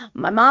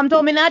My mom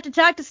told me not to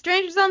talk to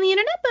strangers on the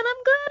internet, but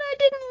I'm glad I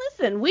didn't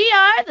listen. We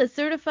are the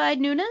Certified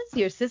Nunas,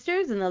 your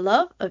sisters in the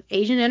love of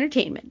Asian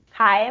entertainment.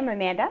 Hi, I'm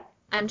Amanda.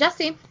 I'm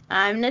Jessie.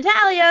 I'm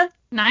Natalia.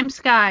 And I'm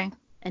Sky.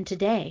 And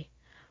today,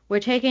 we're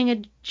taking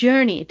a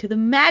journey to the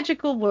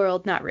magical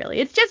world. Not really.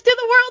 It's just to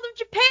the world of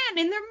Japan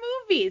in their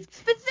movies.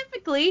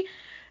 Specifically,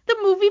 the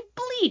movie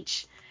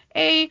Bleach.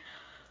 A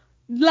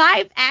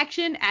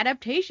live-action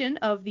adaptation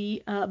of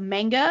the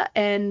manga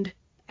and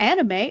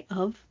anime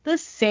of the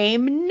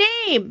same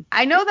name.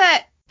 I know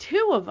that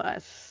two of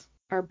us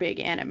are big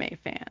anime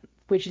fans,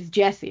 which is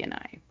Jessie and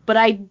I. But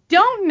I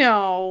don't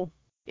know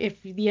if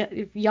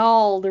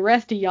y'all, the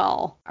rest of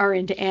y'all, are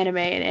into anime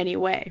in any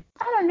way.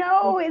 I don't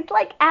know. Is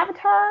like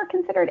Avatar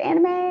considered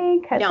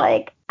anime? Because No.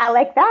 like I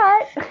like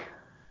that.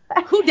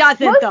 Who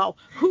doesn't though?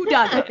 Who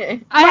doesn't?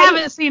 Okay. I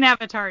haven't seen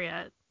Avatar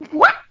yet.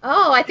 What?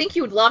 Oh, I think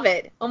you would love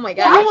it. Oh my You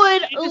gosh.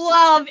 would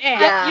love it.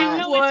 Yeah. You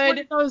know, it's one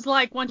of those,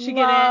 like, once you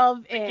get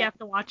love in, it. you have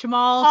to watch them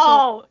all.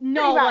 Oh,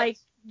 no, Pretty much. like,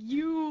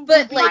 you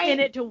But, would like, be in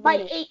it to My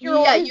win it.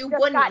 8-year-old Yeah, has you just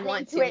wouldn't gotten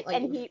want into to, it,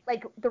 and he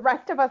the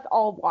rest of us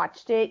all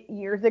watched it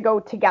years ago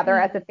together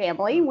as a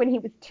family when he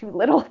was too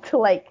little to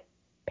like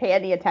pay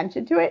any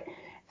attention to it.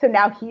 So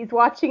now he's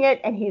watching it,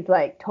 and he's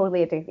like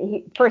totally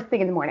addicted. First thing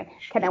in the morning,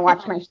 can I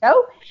watch my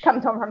show?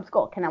 Comes home from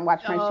school, can I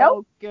watch my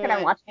show? Good. Can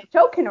I watch my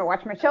show? Can I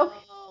watch my show?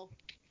 Oh.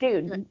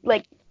 Dude,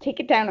 like take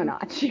it down a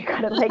notch. You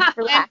gotta like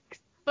relax.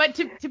 But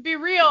to be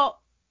real,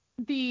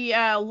 the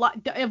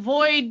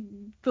avoid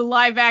the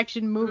live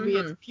action movie.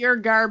 It's pure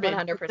garbage.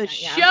 100%, The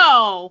yeah.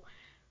 show.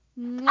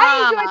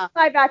 I enjoyed the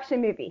live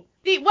action movie.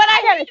 What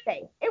I I gotta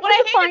say, it what was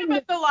I a fine hated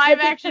about the movie. live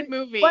action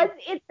movie.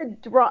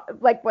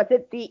 Was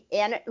it the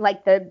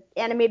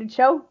animated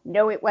show?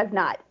 No, it was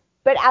not.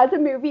 But as a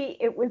movie,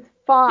 it was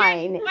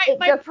fine.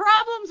 My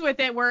problems with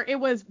it were it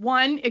was,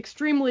 one,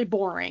 extremely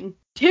boring.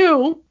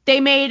 Two, they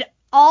made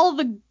all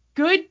the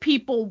good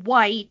people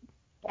white.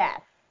 Yes.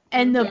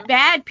 And the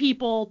bad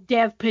people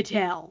Dev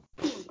Patel.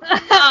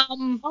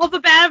 All the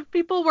bad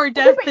people were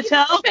Dev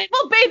Patel.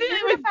 Well, basically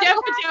it was Dev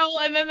Patel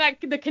and then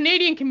the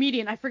Canadian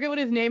comedian. I forget what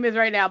his name is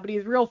right now, but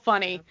he's real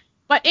funny.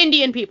 But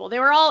Indian people. They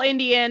were all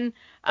Indian.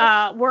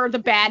 Were the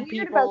bad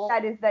Weird people.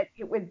 about that is that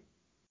it was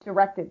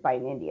directed by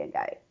an Indian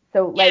guy.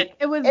 So Yeah, like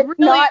it was it's really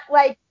not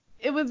like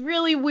it was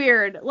really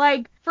weird.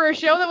 Like, for a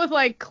show that was,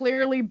 like,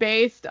 clearly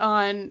based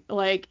on,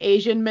 like,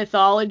 Asian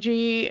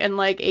mythology and,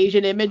 like,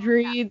 Asian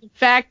imagery, the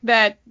fact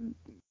that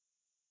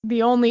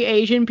the only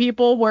Asian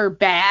people were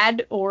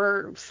bad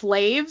or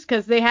slaves,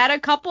 because they had a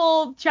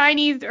couple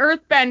Chinese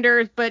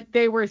earthbenders, but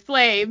they were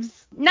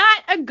slaves.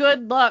 Not a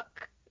good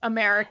look,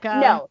 America.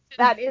 No,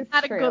 that is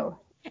Not true. a good.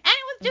 And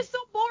it was just so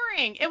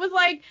boring. It was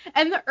like,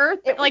 and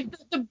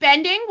the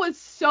bending was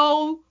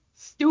so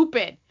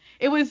stupid.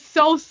 It was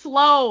so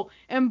slow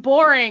and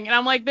boring, and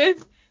I'm like,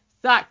 this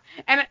sucks.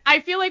 And I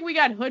feel like we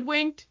got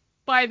hoodwinked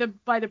by the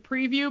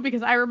preview,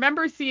 because I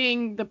remember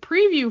seeing the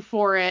preview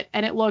for it,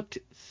 and it looked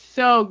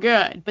so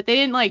good, but they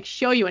didn't like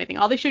show you anything.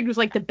 All they showed was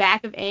like the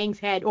back of Aang's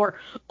head, or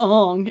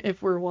Ong,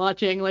 if we're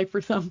watching like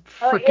for some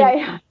freaking.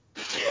 Yeah.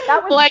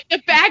 That was like the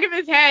back of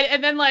his head,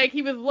 and then like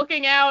he was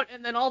looking out,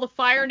 and then all the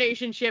Fire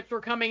Nation ships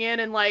were coming in,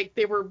 and like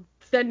they were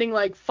sending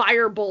like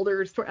fire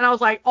boulders, and I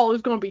was like, oh, this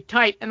is gonna be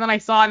tight. And then I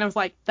saw it, and I was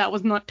like, that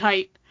was not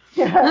tight.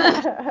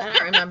 I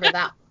don't remember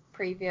that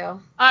preview.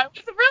 It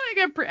was a really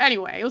good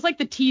anyway, it was like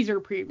the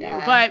teaser preview.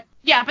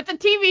 Yeah. But the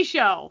TV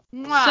show.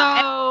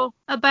 So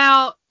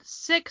about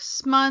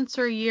 6 months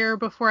or a year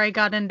before I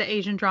got into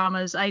Asian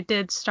dramas, I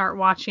did start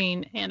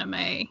watching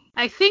anime.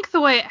 I think the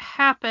way it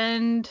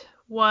happened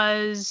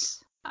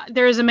was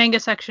there is a manga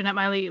section at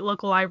my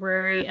local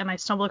library, and I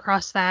stumbled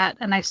across that,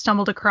 and I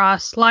stumbled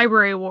across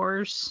Library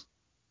Wars,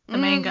 the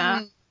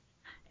manga.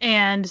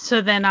 And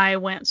so then I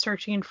went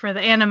searching for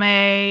the anime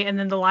and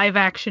then the live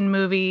action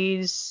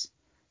movies.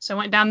 So I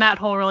went down that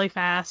hole really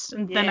fast.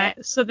 And then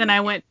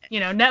I went,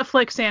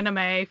 Netflix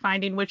anime,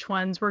 finding which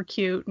ones were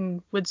cute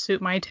and would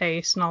suit my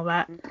taste and all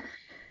that.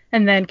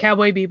 And then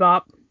Cowboy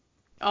Bebop.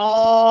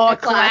 Oh, A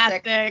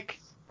classic.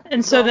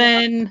 And so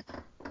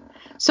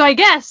I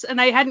guess, and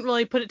I hadn't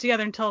really put it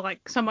together until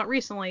like somewhat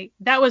recently,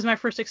 that was my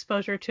first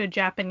exposure to a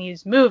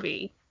Japanese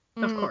movie,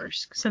 of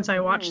course, since I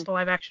watched the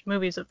live action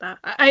movies of that.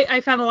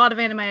 I found a lot of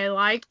anime I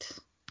liked,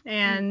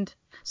 and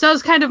so that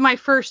was kind of my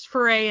first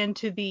foray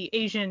into the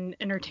Asian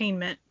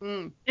entertainment,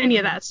 any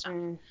of that stuff.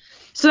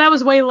 So that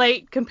was way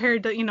late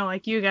compared to,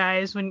 like you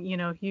guys, when,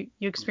 you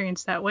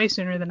experienced that way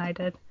sooner than I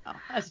did. Oh,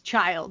 as a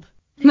child.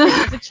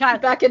 As a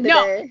child. Back in the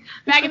day.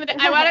 Back in the day.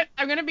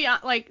 I'm going to be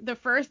like, the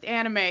first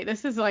anime,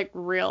 this is like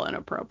real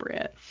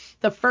inappropriate.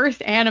 The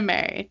first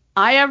anime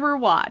I ever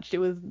watched, it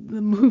was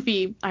the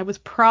movie, I was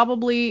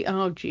probably,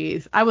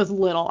 I was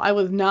little. I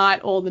was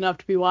not old enough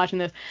to be watching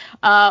this,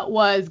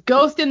 was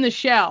Ghost in the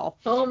Shell.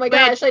 Oh my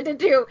gosh, I did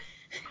too.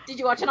 Did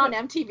you watch it on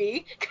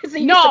MTV? Because they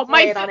used to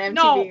play it on MTV.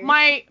 No,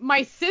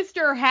 my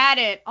sister had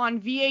it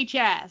on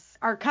VHS.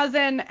 Our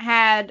cousin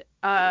had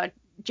a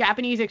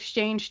Japanese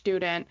exchange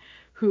student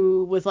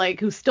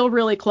who's still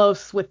really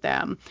close with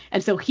them.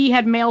 And so he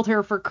had mailed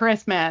her for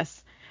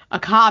Christmas a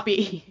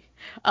copy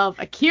of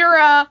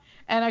Akira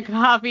and a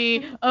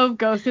copy of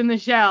Ghost in the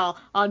Shell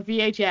on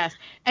VHS.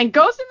 And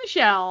Ghost in the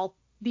Shell,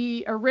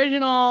 the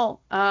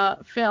original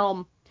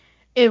film,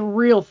 is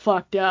real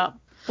fucked up.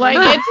 Like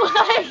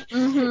it's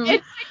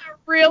like a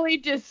really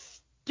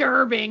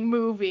disturbing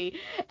movie.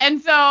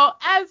 And so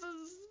as a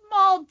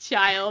small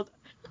child,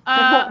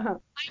 I can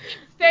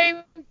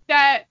say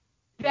that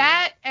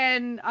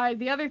and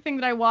the other thing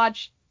that I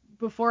watched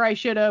before I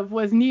should have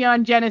was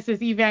Neon Genesis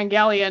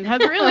Evangelion has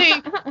really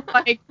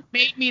like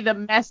made me the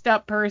messed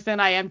up person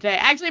I am today.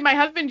 Actually, my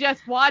husband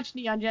just watched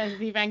Neon Genesis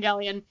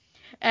Evangelion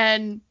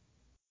and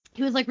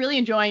he was like really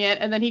enjoying it,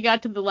 and then he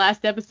got to the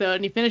last episode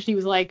and he finished and he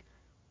was like,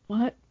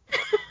 "What?"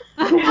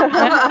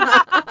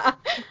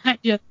 I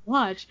just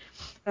watched.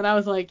 And I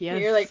was like,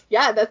 yes. You're like,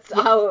 yeah, that's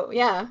how,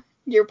 yeah.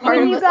 You're part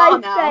when of you us all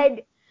guys now.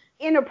 said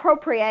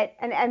inappropriate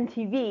and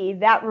MTV,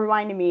 that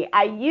reminded me,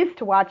 I used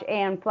to watch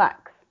Aeon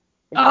Flux.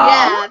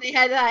 Yeah, they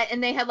had that,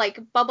 and they had like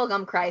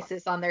Bubblegum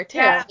Crisis on there too.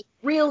 Yeah. Like,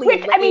 really.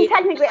 Which, I mean, late.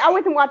 technically, I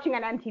wasn't watching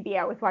on MTV.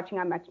 I was watching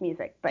on Much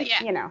Music, but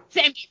Yeah. you know,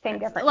 Same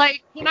difference.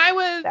 Like when I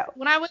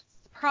was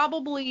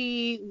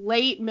probably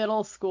late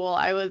middle school,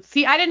 I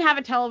didn't have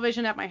a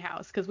television at my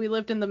house because we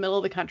lived in the middle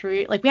of the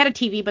country. Like we had a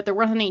TV, but there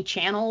wasn't any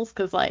channels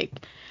because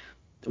like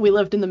we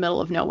lived in the middle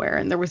of nowhere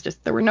and there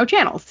were no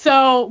channels.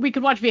 So we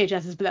could watch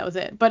VHSs, but that was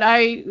it. But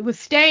I was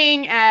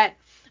staying at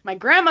my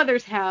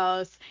grandmother's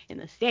house in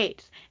the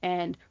States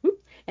and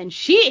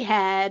she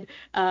had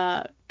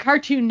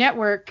Cartoon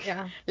Network,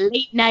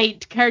 late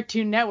night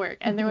Cartoon Network.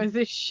 And there was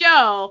this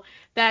show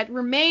that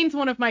remains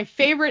one of my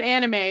favorite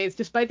animes,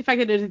 despite the fact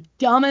that it is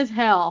dumb as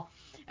hell.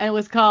 And it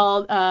was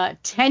called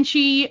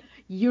Tenchi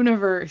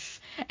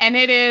Universe. And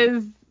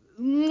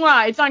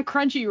it's on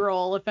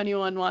Crunchyroll if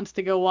anyone wants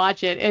to go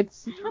watch it.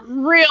 It's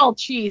real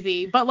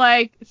cheesy, but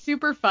like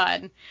super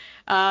fun.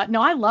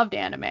 No, I loved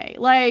anime.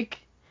 Like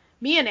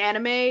me and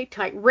anime,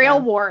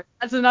 Rail War,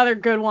 that's another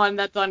good one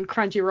that's on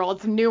Crunchyroll.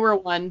 It's a newer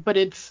one, but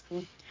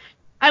what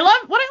I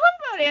love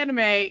about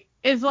anime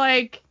is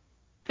like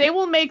they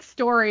will make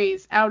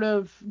stories out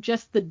of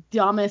just the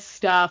dumbest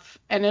stuff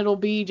and it'll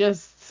be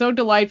just so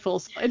delightful.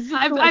 So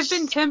I've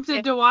been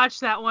tempted to watch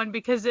that one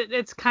because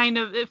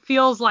it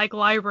feels like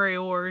Library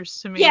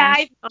Wars to me. Yeah,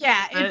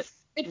 it's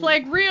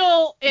like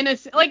real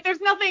innocent. Like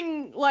there's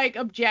nothing like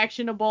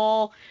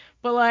objectionable,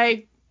 but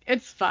like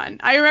it's fun.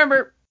 I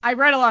remember I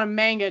read a lot of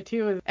manga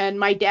too, and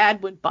my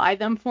dad would buy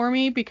them for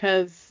me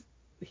because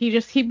he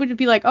would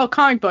be like, "Oh,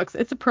 comic books,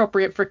 it's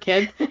appropriate for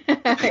kids."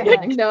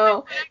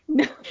 No.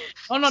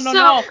 Oh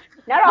no.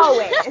 Not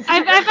always.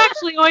 I've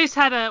actually always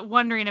had a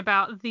wondering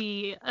about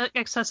the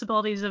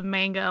accessibilities of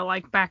manga,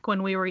 like back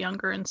when we were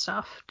younger and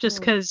stuff. Just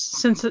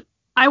because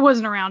I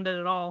wasn't around it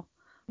at all,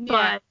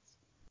 but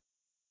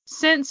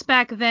since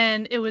back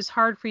then it was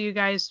hard for you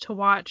guys to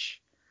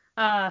watch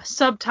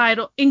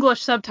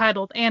English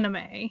subtitled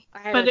anime,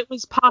 but it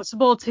was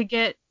possible to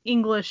get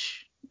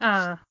English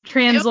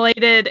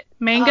translated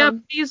manga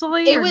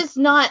easily. It was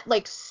not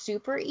like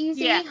super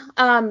easy. Yeah.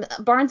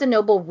 Barnes and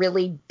Noble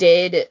really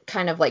did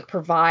kind of like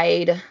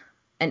provide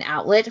an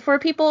outlet for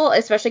people,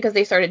 especially because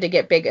they started to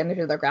get big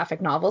into their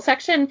graphic novel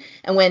section.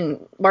 And when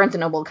Barnes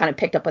and Noble kind of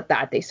picked up with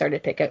that, they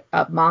started to pick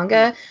up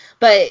manga.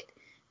 But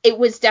it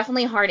was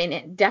definitely hard, and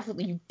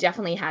you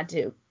definitely had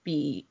to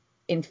be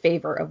in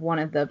favor of one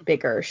of the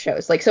bigger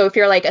shows. Like, so if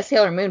you're like a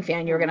Sailor Moon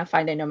fan, you're going to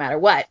find it no matter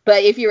what.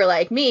 But if you're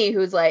like me,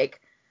 who's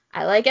like,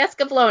 I like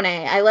Escaflowne,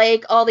 I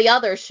like all the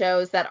other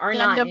shows that are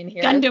not in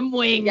here. Gundam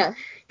Wing. Yeah.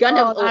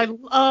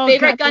 Gundam.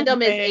 Favorite Gundam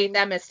Wing. is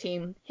 8th MS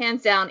Team.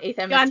 Hands down, 8th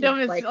MS Gundam Team.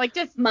 is like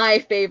just my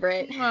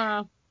favorite.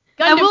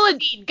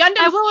 Gundam Seed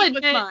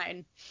was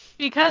mine.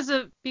 Because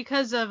of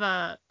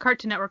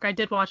Cartoon Network, I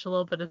did watch a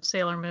little bit of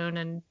Sailor Moon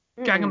and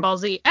Dragon Ball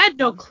Z. I had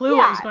no clue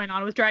what was going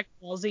on with Dragon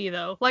Ball Z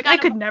though. Like I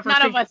could never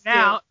figure it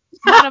out.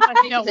 None of us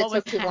know what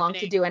was took too long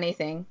to do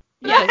anything.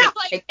 Yeah,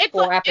 it's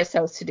 4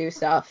 episodes to do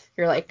stuff.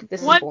 You're like,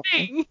 this is boring.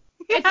 Thing.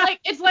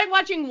 It's like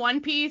watching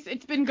One Piece.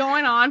 It's been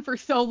going on for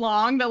so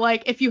long that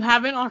like if you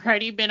haven't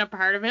already been a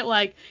part of it,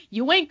 like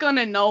you ain't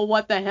gonna know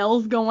what the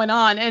hell's going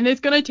on, and it's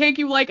gonna take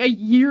you like a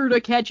year to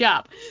catch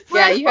up.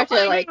 Yeah, you have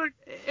to like.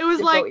 It was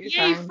like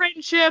yay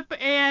friendship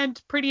and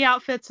pretty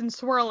outfits and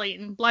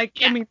swirling. Like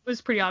I mean, it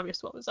was pretty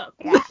obvious what was up.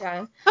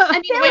 Yeah. I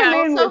mean, Sailor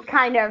Moon was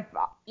kind of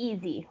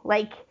easy.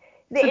 Like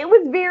it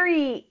was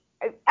very,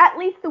 at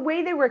least the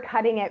way they were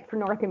cutting it for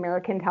North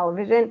American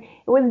television,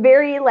 it was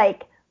very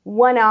like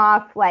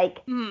one-off,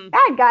 like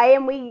bad guy,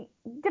 and we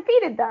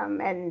defeated them,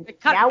 and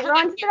now we're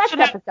on to the next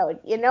episode.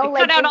 You know,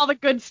 they cut out all the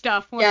good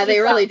stuff. Yeah, they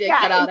really did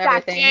cut out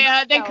everything.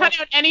 Yeah, they cut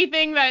out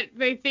anything that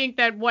they think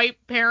that white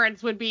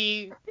parents would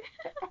be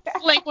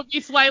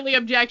slightly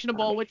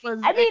objectionable, which was.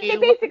 I mean, they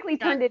basically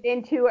turned it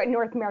into a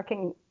North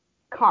American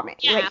comic,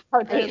 like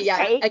cartoon,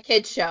 right? A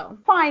kid's show.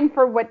 Fine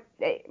for what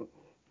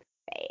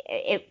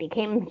it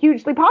became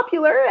hugely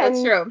popular, and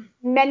that's true.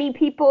 Many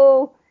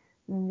people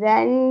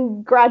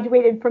then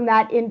graduated from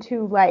that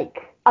into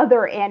like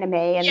other anime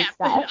and Yeah,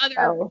 stuff.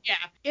 So. yeah.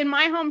 In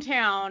my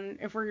hometown,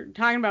 if we're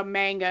talking about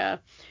manga,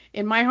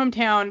 in my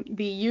hometown,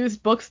 the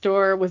used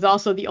bookstore was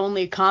also the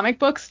only comic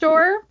book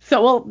store.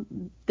 So, well,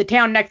 the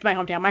town next to my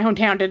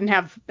hometown didn't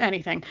have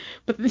anything.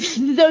 But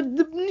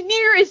the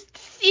nearest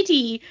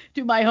city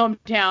to my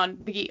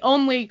hometown, the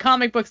only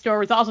comic book store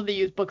was also the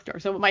used bookstore.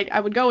 So I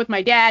would go with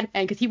my dad,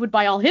 and because he would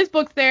buy all his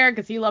books there,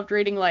 because he loved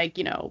reading, like,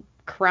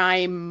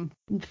 crime,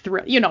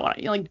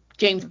 like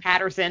James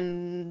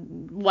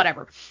Patterson,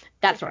 whatever,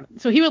 that sort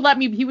of. So he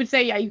would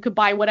say, yeah, you can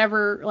buy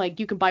whatever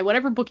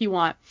book you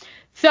want.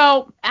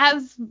 So,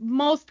 as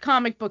most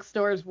comic book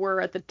stores were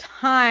at the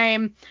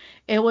time,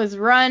 it was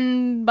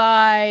run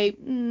by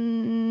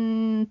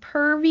pervy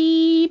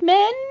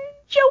men,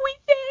 shall we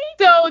say?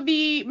 So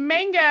the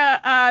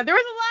manga, there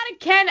was a lot of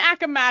Ken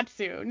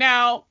Akamatsu.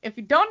 Now, if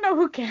you don't know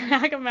who Ken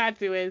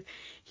Akamatsu is,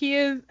 he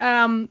is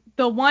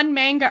the one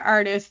manga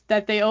artist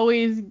that they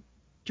always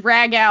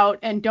drag out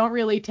and don't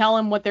really tell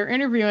him what they're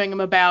interviewing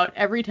him about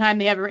every time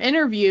they have an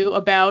interview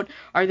about,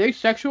 are they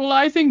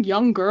sexualizing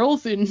young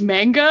girls in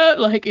manga,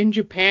 like in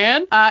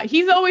Japan?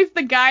 He's always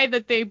the guy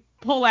that they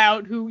pull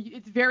out who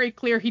it's very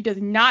clear he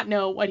does not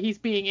know what he's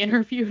being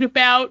interviewed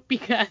about,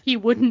 because he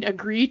wouldn't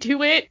agree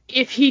to it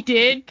if he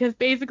did, because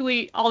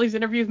basically all these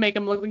interviews make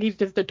him look like he's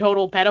just a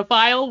total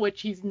pedophile,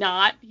 which he's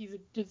not.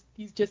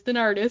 He's just an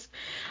artist.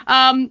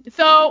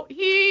 So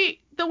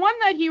the one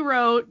that he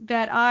wrote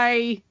that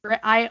I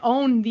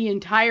own the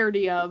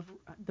entirety of,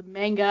 the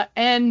manga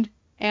and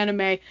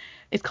anime,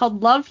 is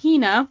called Love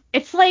Hina.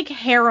 It's like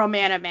harem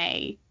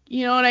anime.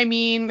 You know what I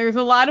mean? There's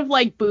a lot of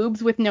like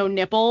boobs with no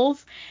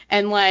nipples,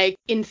 and like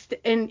and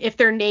if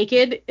they're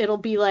naked, there'll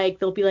be like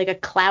a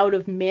cloud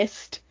of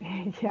mist,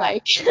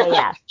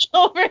 Yeah.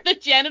 over the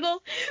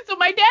genitals. So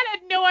my dad had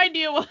no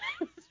idea what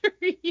I was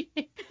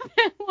reading.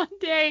 And one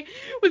day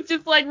was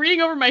just like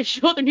reading over my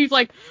shoulder, and he's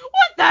like,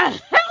 "What the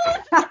hell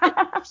is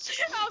this?"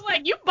 I was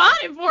like, "You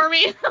bought it for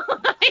me."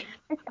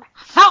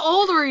 How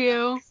old were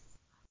you?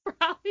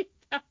 Probably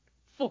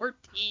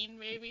 14,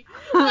 maybe.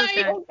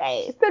 Okay.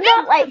 Okay. So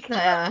not like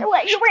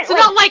you weren't So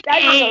not like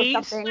studying or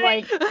 8. something.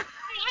 Like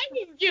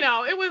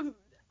I was,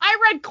 I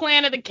read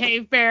Clan of the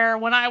Cave Bear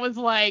when I was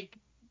like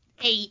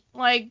 8.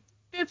 Like,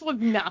 this was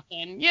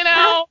nothing,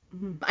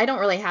 I don't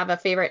really have a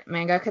favorite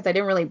manga because I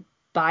didn't really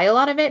buy a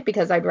lot of it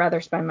because I'd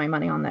rather spend my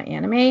money on the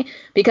anime.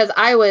 Because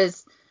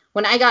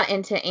when I got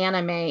into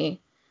anime,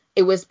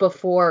 it was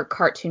before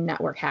Cartoon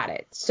Network had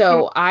it.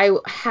 So I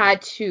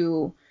had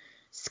to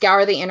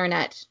scour the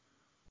internet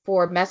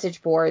for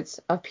message boards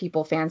of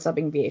people fan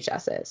subbing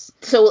VHSs.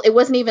 So it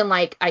wasn't even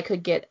like I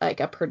could get like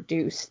a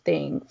produced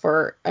thing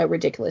for a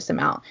ridiculous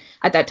amount.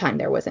 At that time,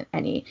 there wasn't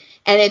any.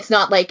 And it's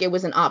not like it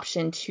was an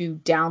option to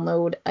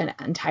download an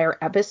entire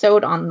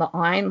episode on the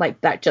line.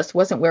 Like, that just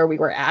wasn't where we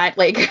were at.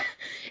 Like,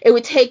 it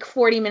would take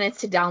 40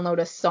 minutes to download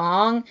a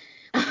song.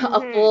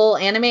 A full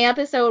anime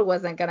episode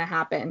wasn't going to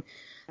happen.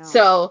 No.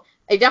 So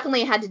I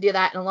definitely had to do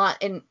that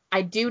and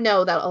I do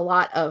know that a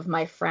lot of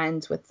my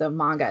friends with the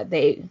manga,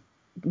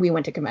 we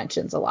went to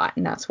conventions a lot,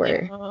 and that's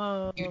where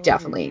you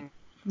definitely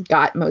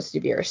got most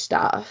of your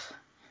stuff.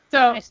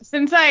 So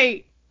since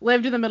I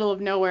lived in the middle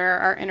of nowhere,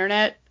 our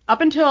internet,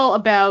 up until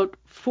about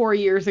 4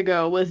 years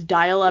ago, was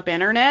dial-up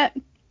internet,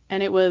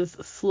 and it was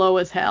slow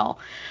as hell.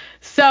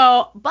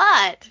 So,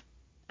 but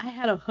I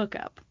had a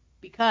hookup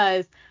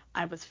because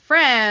I was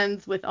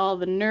friends with all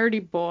the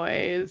nerdy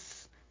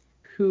boys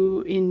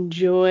who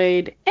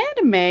enjoyed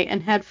anime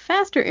and had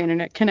faster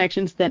internet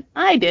connections than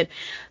I did.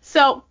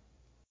 So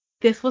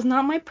this was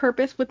not my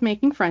purpose with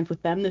making friends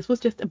with them. This was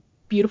just a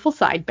beautiful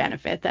side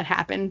benefit that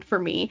happened for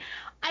me.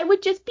 I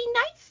would just be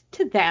nice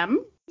to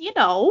them,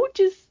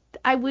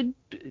 I would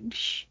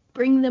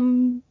bring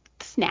them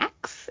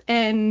snacks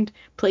and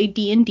play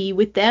D&D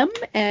with them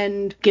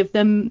and give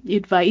them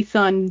advice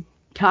on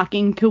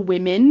talking to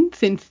women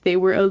since they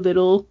were a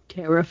little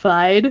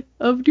terrified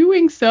of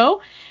doing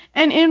so.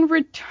 And in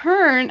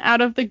return,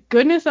 out of the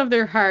goodness of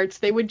their hearts,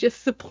 they would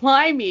just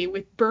supply me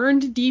with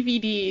burned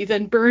DVDs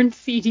and burned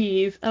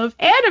CDs of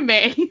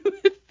anime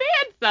with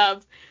fan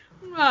subs.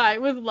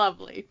 It was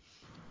lovely.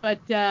 But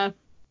I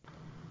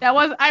just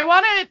want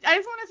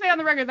to say on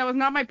the record, that was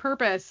not my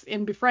purpose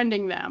in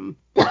befriending them.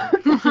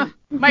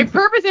 My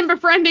purpose in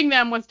befriending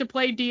them was to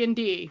play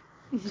D&D.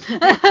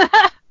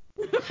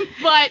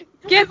 But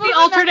get the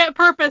alternate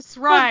purpose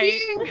right.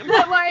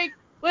 But like,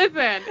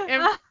 listen,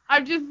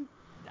 I didn't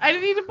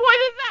need to point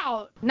this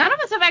out. None of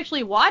us have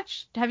actually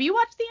watched. Have you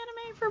watched the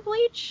anime for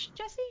Bleach,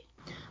 Jessie?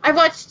 I've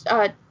watched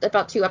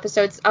about 2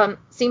 episodes.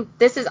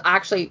 This is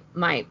actually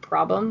my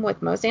problem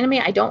with most anime.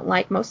 I don't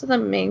like most of the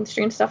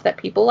mainstream stuff that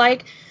people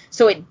like.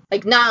 So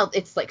now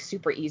it's like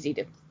super easy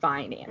to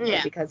find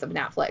anime because of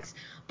Netflix.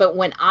 But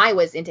when I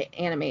was into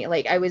anime,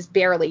 like, I was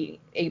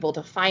barely able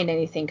to find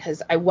anything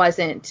because I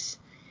wasn't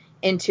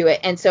into it.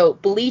 And so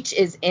Bleach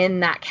is in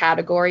that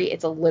category.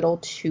 It's a little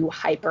too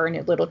hyper and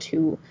a little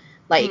too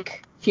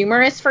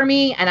humorous for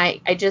me, and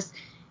I just,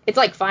 it's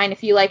like fine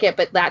if you like it,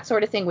 but that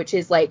sort of thing, which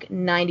is like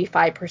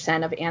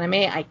 95% of anime,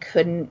 I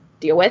couldn't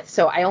deal with,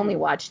 so I only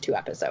watched 2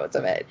 episodes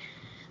of it.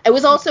 It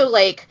was also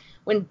like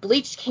when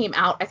Bleach came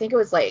out, I think it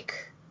was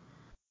like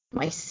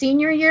my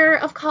senior year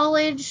of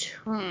college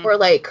or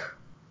like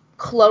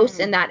close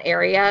in that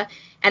area.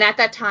 And at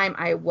that time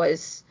I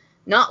was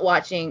not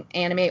watching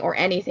anime or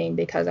anything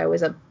because I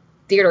was a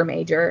theater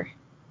major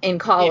in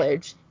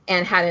college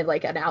and had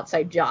like an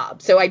outside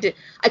job. So I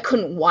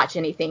couldn't watch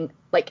anything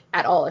like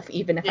at all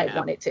even if I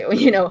wanted to,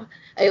 you know.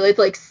 I would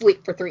like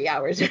sleep for 3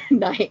 hours a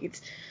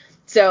night.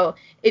 So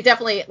it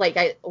definitely, like,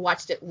 I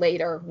watched it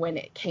later when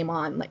it came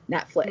on like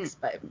Netflix,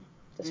 but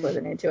just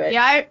wasn't into it.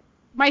 Yeah,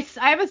 I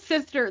have a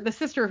sister, the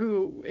sister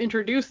who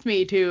introduced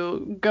me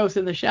to Ghost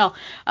in the Shell.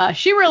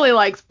 She really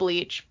likes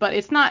Bleach, but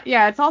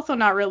it's also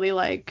not really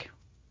like.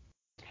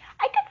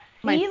 I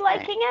could see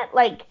liking it.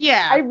 Like,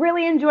 I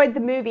really enjoyed the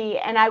movie,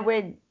 and I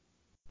would,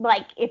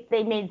 like, if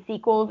they made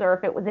sequels or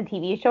if it was a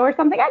TV show or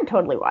something, I'd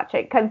totally watch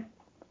it. Because,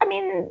 I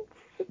mean,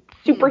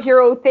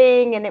 superhero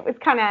thing, and it was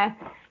kind of,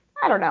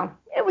 I don't know.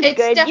 It was it's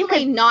good. It's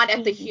definitely not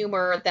at the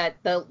humor that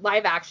the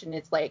live action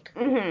is like.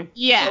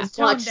 It's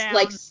much down.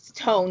 Like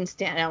tones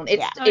down.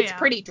 It's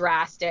pretty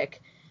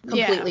drastic.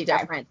 Completely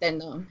different than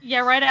them. Yeah,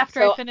 right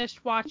after I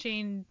finished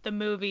watching the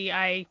movie,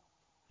 I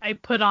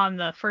put on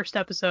the first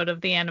episode of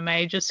the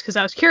anime just because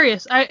I was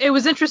curious. It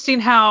was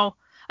interesting how,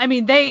 I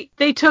mean, they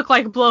took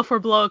like blow for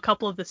blow a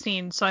couple of the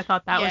scenes, so I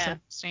thought that was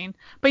interesting.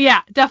 But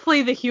yeah,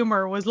 definitely the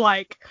humor was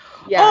like,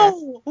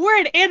 oh, we're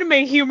in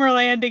anime humor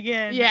land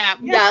again.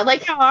 Yeah,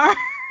 like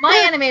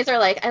my animes are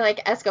like, I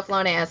like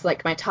Escaflowne as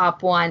like my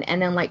top one,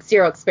 and then like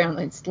Zero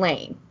Experiments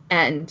Lane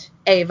and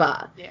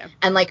Ava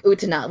and like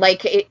Utena,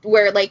 like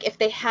where like if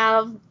they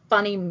have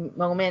funny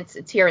moments,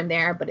 it's here and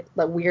there, but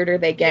the weirder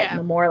they get and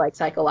the more like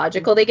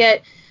psychological they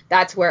get,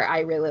 that's where I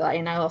really like.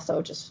 And I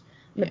also just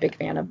am a big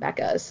fan of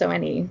mechas, so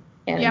any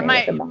anime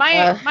with a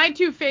mecha. my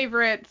two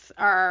favorites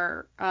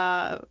are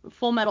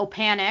Full Metal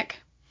Panic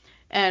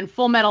and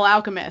Full Metal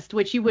Alchemist,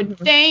 which you would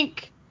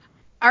think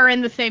are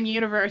in the same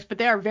universe, but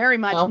they are very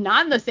much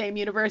not in the same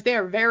universe. They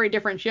are very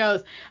different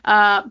shows.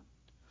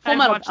 Full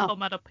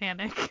Metal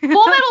Panic.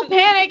 Full Metal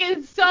Panic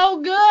is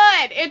so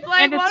good. It's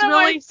like and one it's of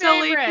really my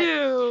silly favorites.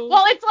 too.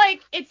 Well, it's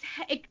like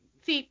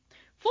see,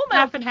 Full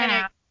Metal half and Panic.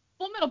 half.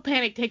 Full Metal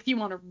Panic takes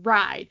you on a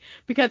ride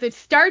because it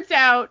starts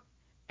out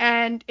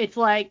and it's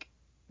like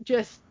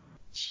just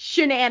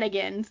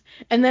shenanigans,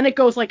 and then it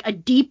goes like a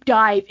deep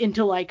dive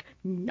into like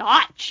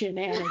not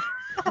shenanigans.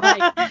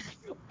 Like,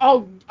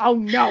 oh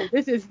no,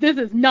 this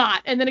is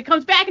not. And then it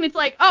comes back and it's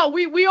like, oh,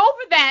 we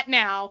over that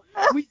now.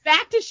 We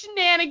back to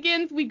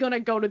shenanigans. We gonna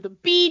go to the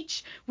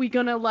beach. We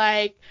gonna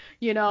like,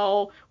 you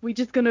know, we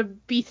just gonna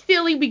be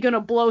silly. We gonna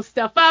blow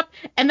stuff up.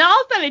 And then all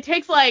of a sudden it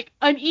takes like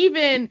an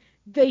even.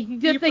 They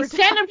send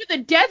him to the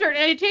desert,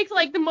 and it takes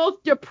like the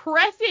most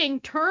depressing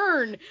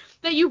turn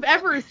that you've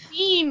ever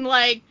seen.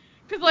 Like,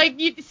 because like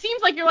it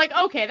seems like you're like,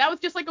 okay, that was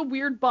just like a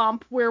weird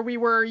bump where we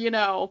were, you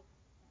know,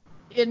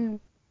 in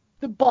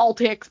the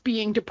Baltics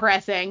being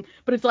depressing,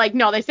 but it's like,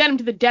 no, they sent him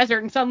to the desert,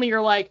 and suddenly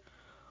you're like,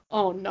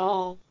 oh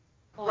no,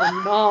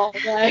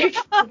 like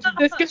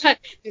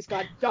this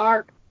got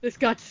dark, this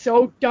got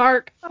so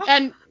dark.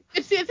 And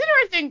it's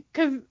interesting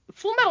because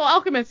Full Metal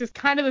Alchemist is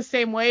kind of the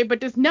same way, but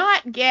does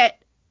not get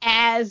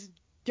as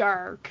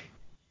dark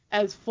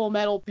as Full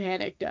Metal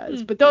Panic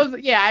does. But those,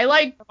 I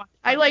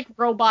like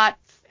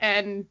robots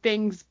and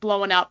things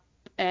blowing up.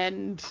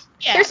 And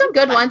there's some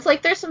good ones.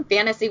 Like there's some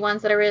fantasy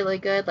ones that are really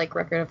good, like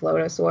Record of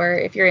Lodoss War.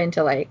 If you're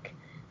into like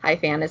high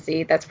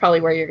fantasy, that's probably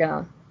where you're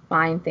gonna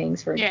find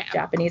things for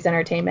Japanese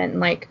entertainment.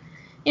 And like,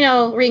 you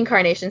know,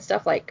 reincarnation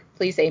stuff like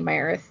Please Save My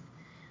Earth,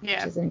 which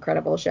is an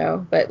incredible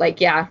show. But like,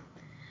 I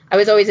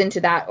was always into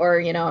that, or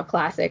you know, a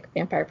classic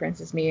Vampire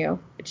Princess Miyu,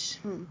 which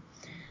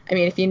I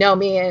mean, if you know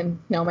me and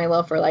know my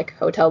love for like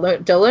Hotel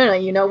de Luna,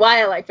 you know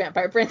why I like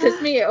Vampire Princess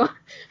Miyu.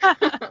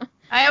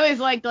 I always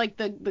liked like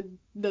the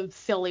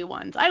silly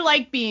ones. I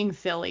like being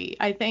silly.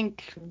 I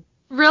think.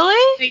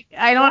 Really?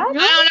 I don't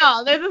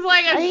know. This is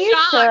like a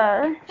shock.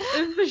 Sure?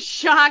 This is a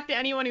shock to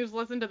anyone who's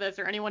listened to this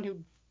or anyone who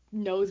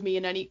knows me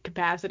in any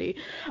capacity.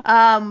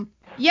 I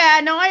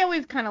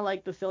always kind of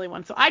like the silly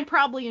ones. So I'd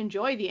probably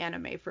enjoy the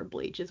anime for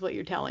Bleach, is what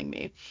you're telling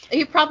me.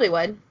 You probably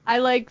would. I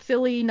like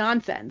silly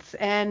nonsense,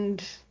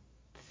 and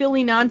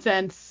silly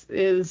nonsense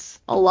is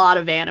a lot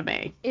of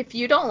anime. If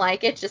you don't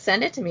like it, just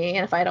send it to me,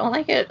 and if I don't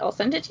like it, I'll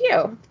send it to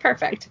you.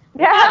 Perfect.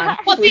 Yeah.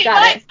 Well, we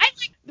got it.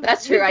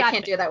 That's true. I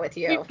can't do that with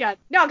you. No,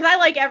 because I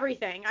like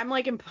everything. I'm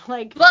like.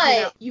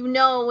 But you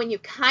know when you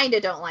kind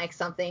of don't like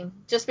something,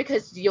 just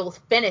because you'll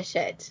finish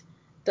it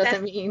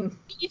doesn't mean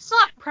it's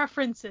not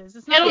preferences.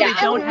 It's not.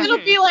 It'll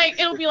be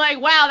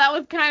like wow, that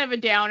was kind of a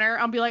downer.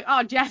 I'll be like,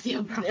 oh, Jesse,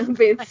 I'll be totally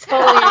into it.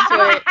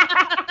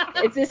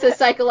 Is this a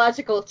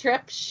psychological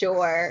trip?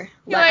 Sure.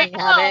 Let me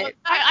have it.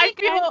 I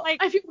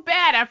feel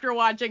bad after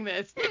watching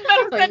this.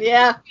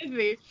 Yeah.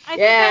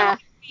 I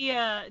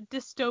the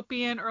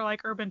dystopian or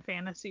like urban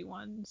fantasy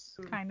ones,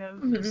 kind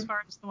of, as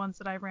far as the ones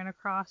that I ran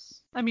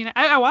across. I mean,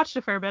 I watched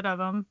a fair bit of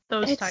them.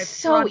 Those It's types.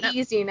 so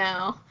easy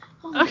now.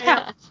 Oh my Okay.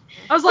 gosh.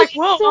 I was like,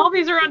 whoa, all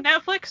these are on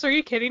Netflix? Are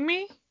you kidding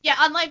me? Yeah,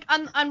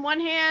 on one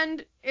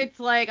hand, it's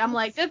like I'm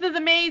like, this is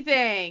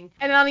amazing,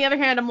 and then on the other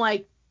hand, I'm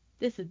like,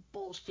 this is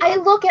bullshit. I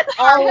look at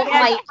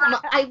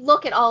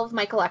all of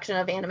my collection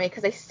of anime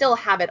because I still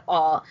have it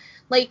all.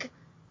 Like,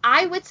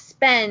 I would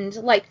spend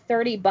like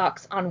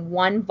 $30 on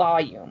one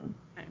volume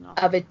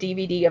of a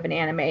DVD of an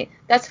anime.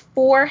 That's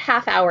 4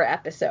 half-hour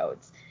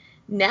episodes.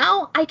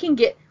 Now I can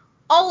get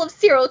all of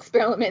Serial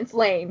Experiments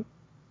Lain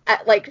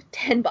at like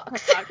 $10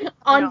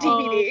 on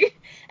DVD,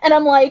 and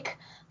I'm like,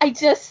 I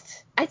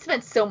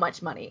spent so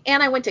much money,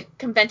 and I went to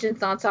conventions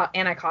nonstop,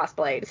 and I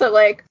cosplayed. So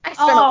like, I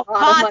spent a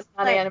lot of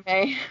money on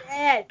anime.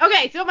 Yes.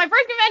 Okay, so my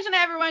first convention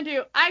I ever went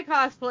to, I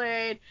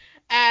cosplayed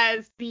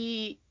as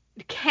the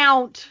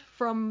Count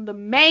from the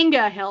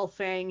manga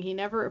Hellsing. He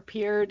never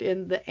appeared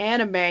in the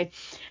anime, and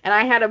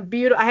I had at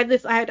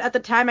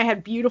the time I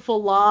had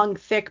beautiful long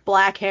thick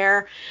black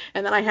hair,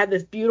 and then I had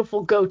this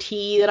beautiful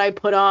goatee that I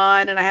put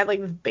on, and I had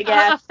like this big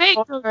ass a fake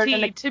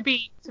goatee to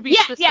be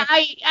specific. Yeah,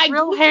 I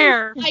real glued,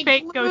 hair, I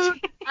fake glued,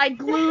 goatee. I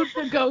glued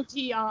the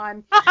goatee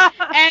on,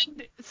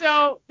 and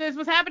so this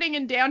was happening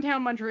in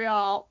downtown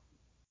Montreal.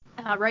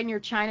 Right near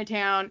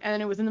Chinatown,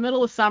 and it was in the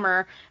middle of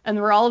summer, and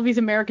there were all of these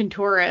American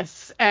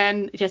tourists,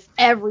 and just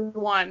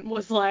everyone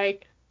was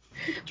like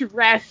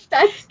dressed.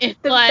 That's the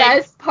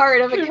best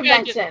part of a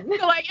convention.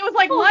 So like it was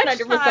like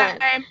 100%.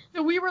 Lunchtime,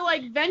 so we were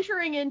like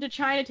venturing into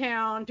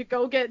Chinatown to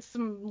go get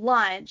some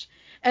lunch,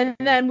 and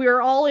then we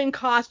were all in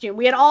costume.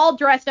 We had all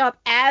dressed up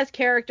as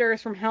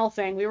characters from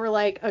Hellsing. We were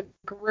like a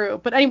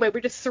group, but anyway,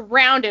 we're just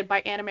surrounded by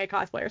anime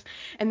cosplayers,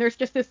 and there's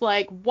just this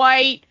like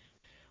white,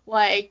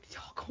 like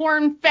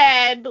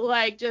corn-fed,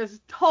 like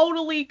just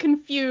totally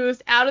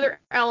confused, out of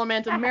their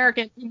element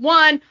Americans.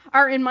 One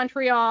are in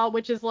Montreal,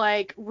 which is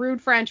like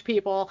rude French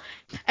people,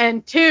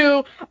 and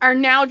two are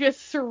now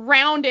just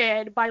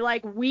surrounded by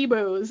like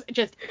weeboos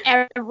just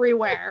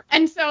everywhere.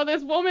 And so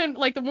this woman,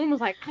 like the woman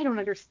was like, I don't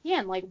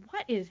understand, like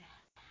what is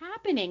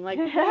happening? Like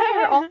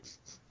why are all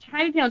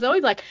Chinatown's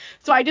always like.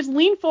 So I just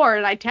leaned forward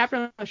and I tapped her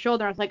on the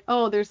shoulder. I was like,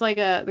 oh, there's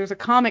a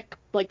comic,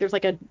 like there's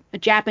like a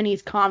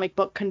Japanese comic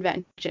book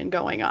convention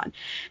going on.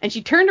 And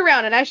she turned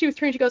around, and as she was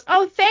turning, she goes,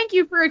 oh, thank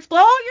you for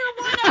explaining. Oh,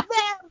 you're one of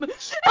them.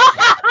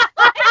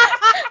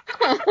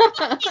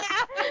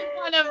 Yeah,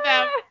 one of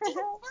them.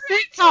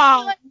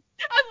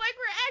 I was like,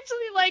 we're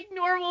actually like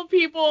normal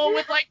people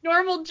with like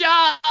normal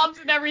jobs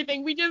and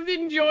everything. We just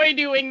enjoy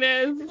doing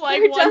this.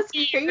 Like, we're just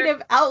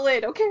creative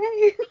outlet,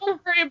 okay? Don't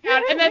worry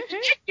about it. And then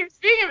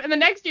the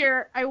next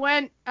year I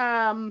went,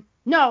 the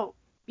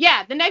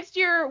next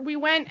year we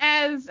went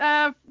as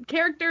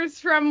characters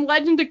from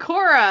Legend of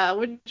Korra,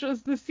 which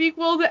was the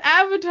sequel to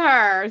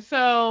Avatar.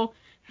 So,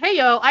 hey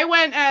yo,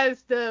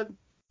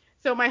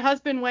 so my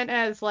husband went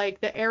as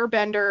like the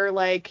airbender,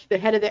 like the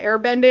head of the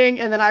airbending,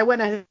 and then I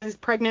went as his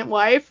pregnant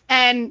wife.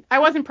 And I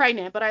wasn't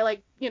pregnant, but I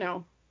like,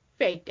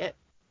 faked it.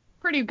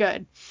 Pretty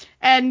good.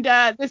 And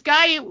this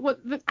guy,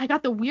 I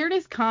got the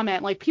weirdest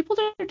comment. Like, people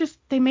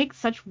they make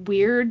such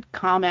weird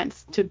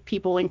comments to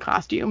people in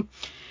costume.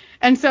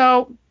 And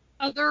so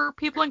other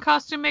people in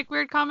costume make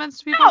weird comments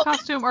to people in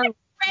costume, or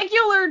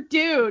regular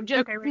dude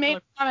just made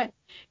a comment.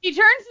 He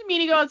turns to me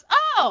and he goes,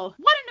 oh,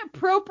 what an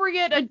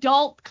appropriate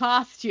adult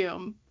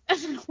costume.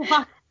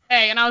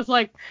 And I was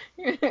like,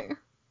 cartoons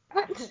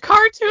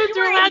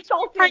are allowed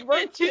to be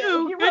pregnant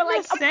too. You were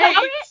like,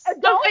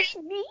 adult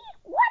me?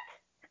 What?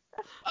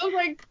 I was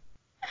like,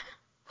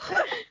 what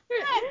does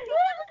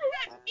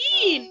that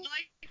mean?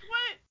 Like,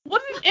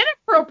 what's an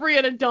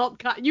inappropriate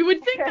adult You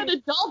would think that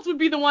adults would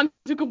be the ones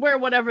who could wear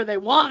whatever they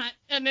want,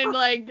 and then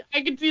like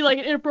I could see like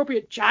an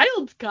inappropriate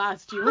child's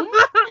costume.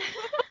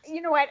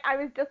 You know what? I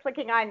was just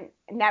looking on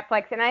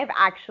Netflix, and I've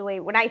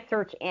actually, when I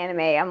search anime,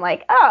 I'm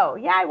like, oh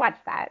yeah, I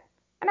watched that,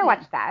 and I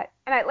watched that,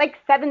 and I like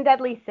 7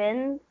 Deadly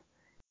Sins,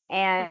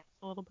 and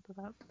a little bit of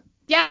that.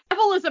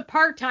 Devil is a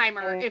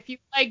part-timer if you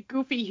like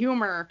goofy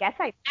humor. Guess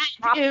I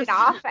dropped it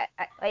off at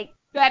like.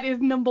 That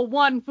is number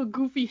 1 for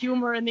goofy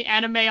humor in the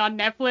anime on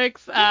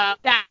Netflix.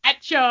 That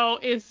show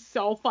is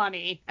so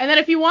funny. And then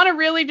if you want to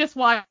really just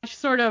watch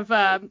sort of,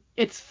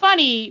 it's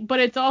funny,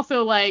 but it's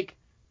also like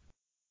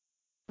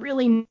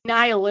really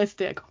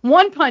nihilistic.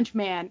 One Punch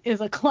Man is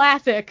a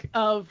classic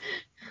of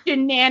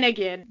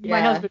shenanigan. Yeah.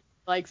 My husband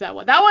likes that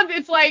one. That one,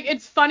 it's like,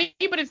 it's funny,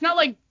 but it's not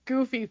like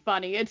goofy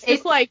funny. It's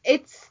just like.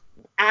 It's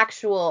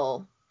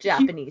actual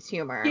Japanese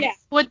humor. Yeah.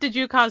 What did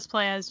you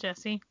cosplay as,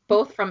 Jesse?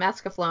 Both from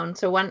Escaflowne.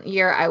 So one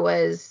year I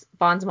was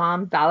Bond's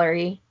mom,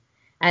 Valerie,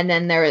 and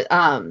then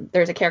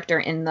there's a character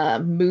in the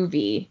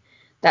movie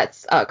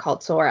that's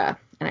called Sora,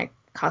 and I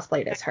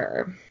cosplayed as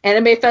her.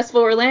 Anime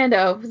Festival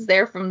Orlando was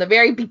there from the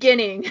very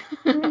beginning.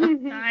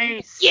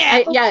 Nice.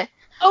 Yeah.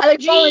 I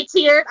like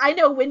volunteered. I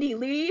know Wendy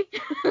Lee.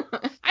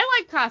 I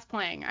like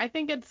cosplaying. I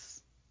think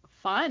it's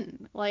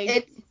fun. Like,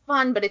 it's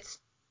fun, but it's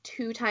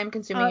too time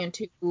consuming and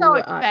too so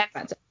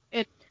expensive.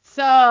 It's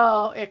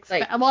so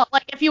expensive. Well,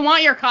 like if you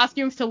want your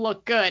costumes to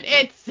look good,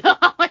 it's so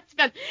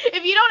expensive.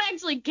 If you don't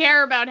actually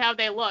care about how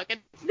they look,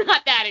 it's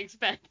not that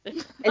expensive.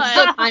 It's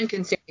still time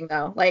consuming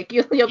though. Like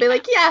you'll be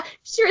like, yeah,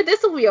 sure,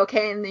 this will be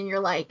okay, and then you're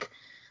like,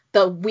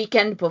 the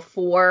weekend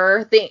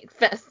before the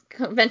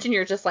convention,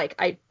 you're just like,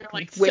 I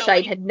wish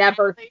I had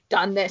never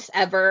done this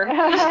ever.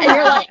 And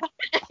you're like,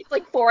 it's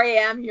like 4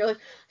 a.m. You're like,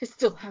 I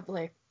still have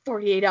like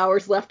 48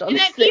 hours left on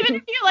this thing. Even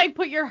if you like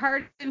put your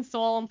heart and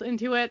soul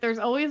into it, there's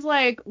always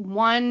like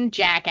one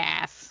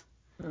jackass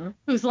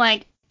who's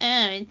like,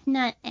 oh, it's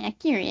not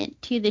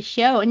accurate to the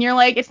show. And you're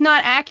like, it's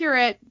not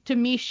accurate to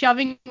me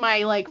shoving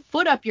my like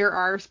foot up your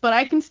arse, but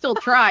I can still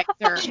try,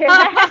 sir. Like,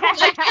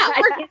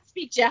 I can't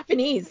speak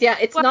Japanese. Yeah,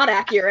 it's not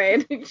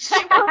accurate.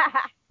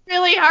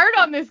 Really hard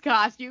on this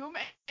costume,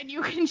 and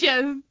you can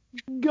just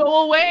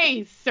go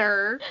away,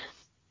 sir.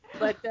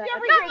 But did you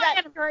ever hear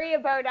that story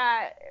about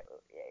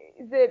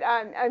is it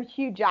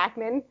Hugh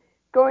Jackman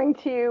going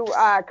to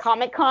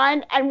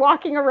Comic-Con and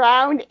walking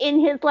around in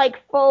his like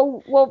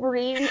full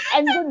Wolverine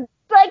and the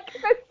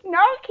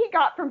snark he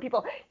got from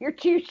people, you're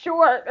too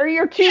short or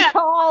you're too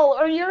tall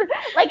or you're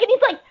like, and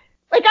he's like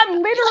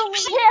I'm literally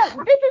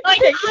him. This is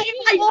like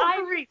I am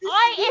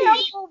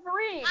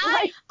Wolverine.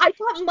 I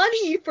got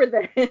money for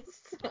this.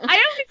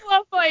 I always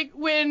love like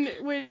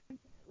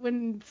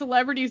when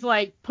celebrities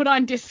like put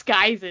on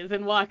disguises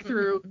and walk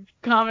through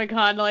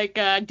Comic-Con, like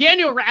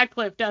Daniel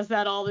Radcliffe does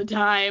that all the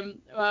time,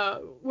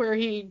 where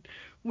he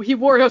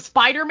wore a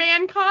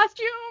Spider-Man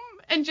costume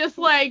and just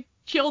like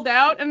chilled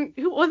out. And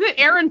who was it?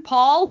 Aaron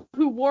Paul,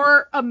 who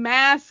wore a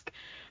mask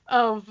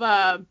of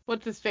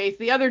what's his face,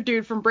 the other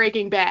dude from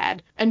Breaking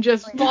Bad, and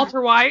just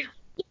Walter White.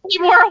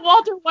 He wore a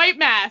Walter White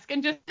mask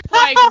and just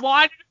like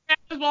wandered around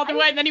as Walter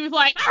White, and then he was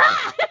like,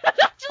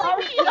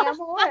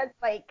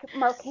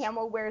 Mark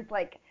Hamill wears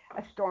like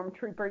a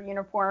stormtrooper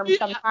uniform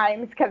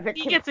sometimes because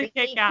he gets a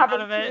kick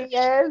out of it.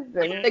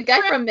 The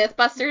guy from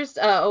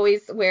Mythbusters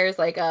always wears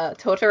like a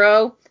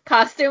Totoro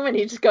costume, and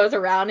he just goes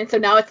around, and so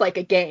now it's like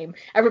a game.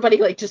 Everybody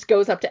like just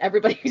goes up to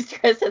everybody who's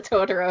dressed as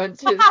Totoro and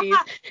just sees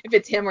if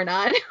it's him or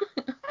not.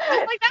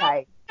 Like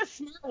that's a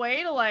smart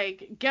way to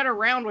like get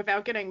around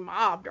without getting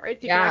mobbed, right?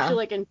 You can actually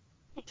like enjoy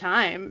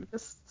time.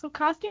 So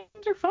costumes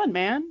are fun,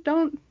 man.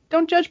 Don't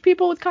judge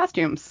people with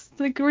costumes. It's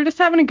like we're just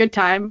having a good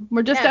time.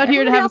 We're just out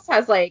here to have. Else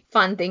has like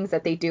fun things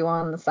that they do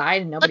on the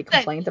side, and nobody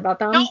complains about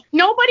them.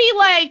 Nobody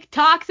like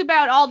talks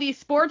about all these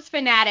sports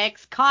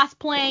fanatics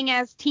cosplaying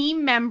as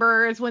team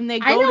members when they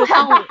go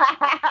to.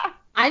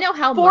 I know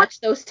how much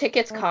those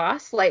tickets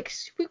cost. Like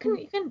you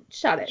can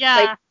shut it. Yeah.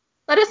 Like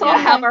let us all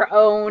have our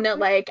own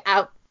like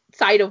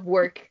outside of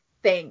work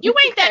thing. You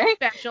ain't that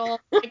special.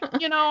 Like,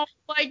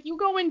 like you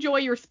go enjoy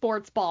your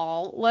sports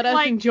ball. Let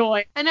us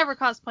enjoy. I never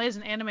cosplay as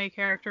an anime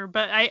character,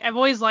 but I've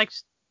always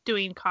liked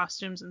doing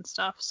costumes and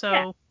stuff.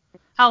 So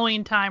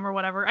Halloween time or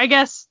whatever. I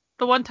guess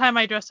the one time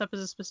I dressed up as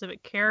a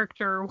specific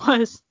character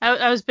was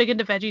I was big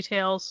into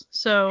VeggieTales,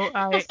 so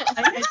I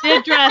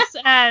did dress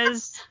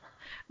as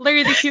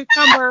Larry the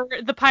Cucumber,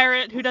 the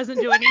pirate who doesn't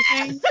do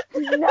anything.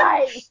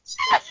 Nice.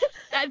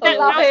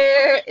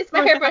 It's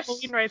my hairbrush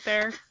right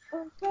there.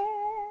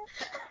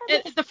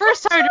 The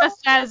first time I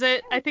dressed as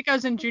it, I think I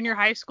was in junior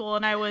high school,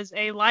 and I was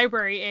a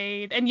library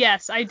aide. And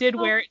yes, I did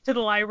wear it to the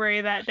library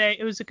that day.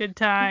 It was a good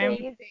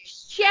time.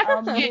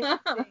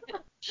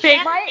 Big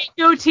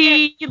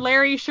goatee,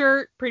 Larry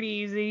shirt, pretty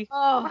easy.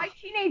 My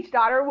teenage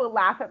daughter will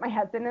laugh at my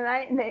husband and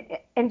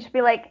I, and she'll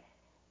be like,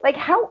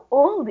 how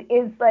old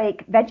is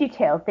like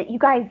VeggieTales that you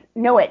guys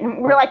know it? And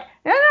we're like,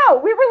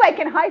 no, we were like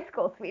in high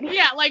school, sweetie.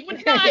 Yeah, like we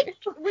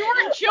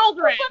weren't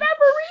children. For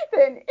whatever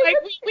reason. Like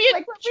we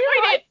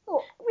enjoyed it.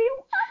 We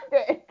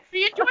loved it.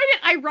 We enjoyed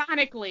it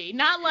ironically,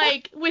 not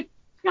like with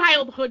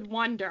childhood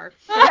wonder.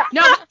 Yeah.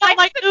 No,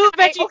 like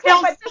VeggieTales.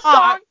 But the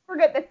songs,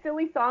 the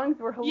silly songs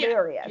were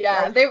hilarious.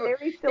 Yeah, like, they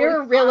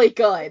were really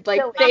good.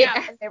 Like they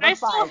were I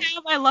still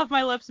have I Love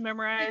My Lips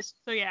memorized.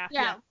 So yeah.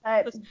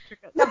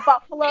 The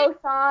buffalo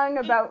song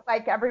about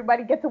like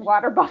everybody gets a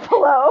water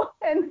buffalo,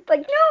 and it's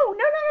like no,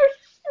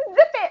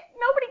 zip it.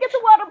 Nobody gets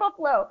a water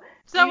buffalo.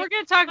 So we're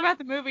gonna talk about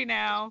the movie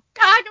now.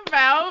 Talk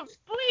about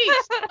Bleach,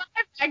 live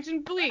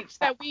action Bleach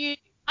that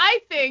I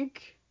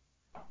think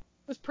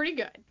was pretty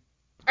good.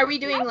 Are we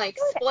doing like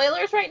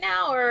spoilers right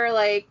now, or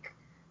like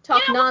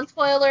talk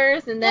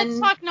non-spoilers and then? Let's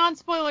talk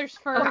non-spoilers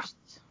first.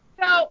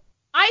 So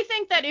I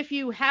think that if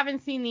you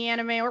haven't seen the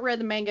anime or read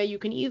the manga, you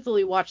can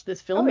easily watch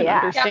this film and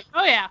understand.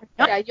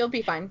 Yeah, you'll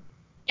be fine.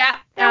 Yeah.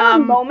 There were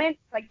moments,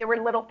 like there were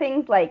little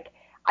things, like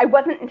I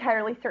wasn't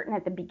entirely certain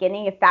at the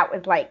beginning if that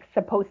was like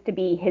supposed to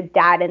be his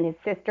dad and his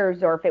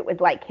sisters, or if it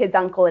was like his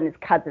uncle and his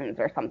cousins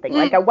or something.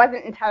 Like I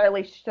wasn't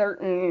entirely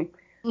certain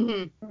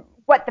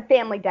what the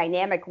family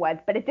dynamic was,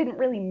 but it didn't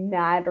really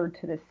matter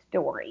to the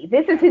story.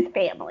 This is his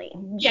family,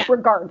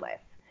 regardless.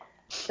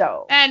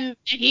 So and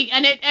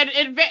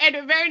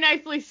it very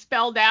nicely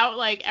spelled out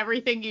like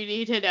everything you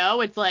need to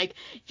know. It's like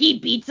he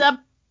beats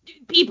up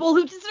people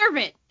who deserve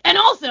it, and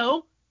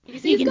also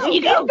he can see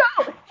ghosts.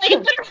 Like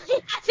it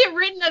has it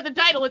written as a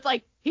title. It's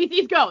like he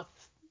sees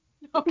ghosts.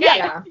 Okay.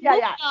 Yeah.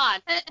 Yeah. On.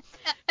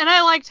 And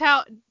I liked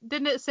how,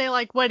 didn't it say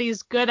like what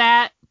he's good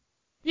at,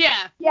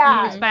 Yeah.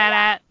 Yeah. he's bad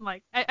at?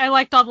 Like I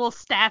liked all the little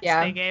stats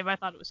Yeah. they gave. I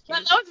thought it was cute.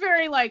 That was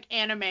very like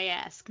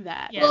anime-esque.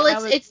 That. Yeah. Well,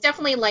 that was, it's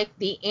definitely like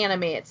the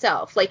anime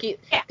itself. Like they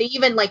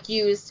even like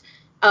used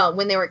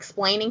when they were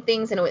explaining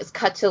things and it was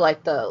cut to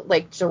like the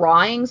like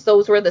drawings.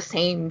 Those were the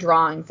same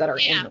drawings that are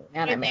in the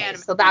anime.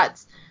 So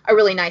that's a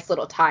really nice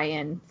little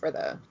tie-in for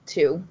the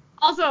two.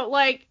 Also,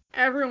 like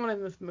everyone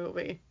in this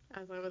movie,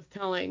 as I was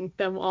telling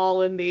them all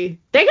they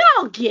can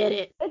all get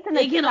it. It's an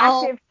They can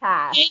all- attractive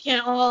cast. They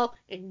can all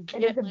It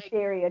get is a like,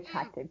 very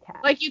attractive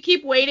cast. like you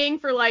keep waiting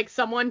for like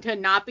someone to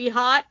not be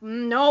hot.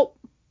 Nope.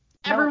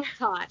 Everyone's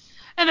hot.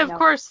 And of No.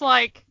 course,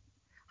 like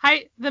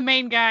the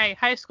main guy,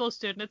 high school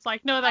student, it's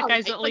like, no, that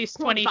guy's he's at like least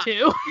 25.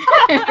 22.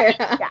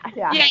 Yeah.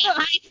 Yeah,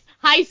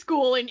 high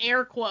school in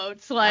air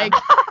quotes. Like,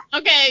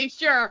 okay,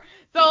 sure.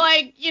 So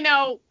like,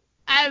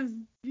 as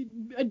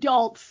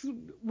adults,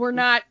 we're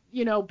not,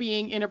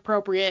 being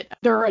inappropriate.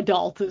 They're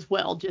adults as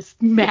well,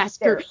 just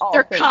master.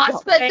 They're They're also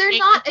cosplaying. But they're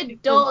not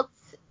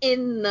adults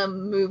in the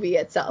movie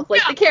itself.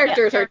 Like the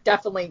characters are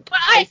definitely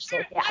high school.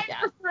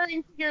 I'm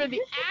referring to here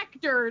the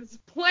actors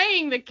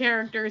playing the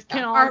characters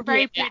can all Are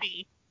very get it.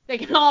 pretty. They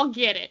can all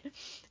get it.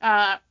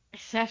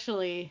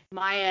 Especially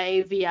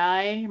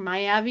Miyavi.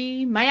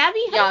 Miyabi.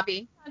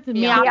 Miyavi.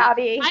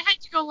 I had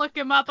to go look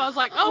him up. I was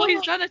like, oh,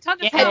 he's done a ton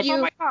of Yeah. stuff. Have you-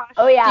 Oh my gosh.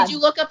 Oh yeah. Did you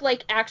look up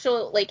like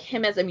actual like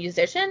him as a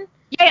musician?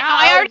 Yeah,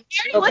 I already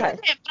Okay.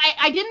 listened to it, but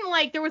I didn't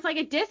like. There was like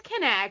a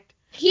disconnect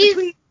He's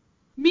between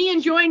me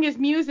enjoying his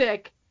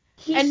music.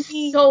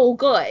 he's so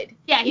good.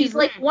 Yeah, He's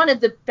like great. one of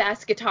the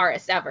best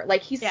guitarists ever.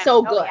 Like he's Yeah. so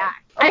Oh, good. yeah.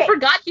 I Okay.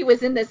 forgot he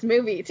was in this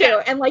movie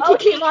too, and like Oh,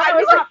 he came on. I I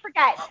was did like, not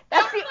forget.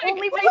 That's the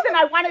only reason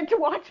I wanted to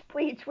watch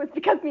Bleach was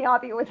because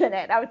Miyabi was in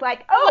it. I was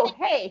like, oh,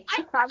 hey,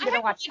 I'm I gonna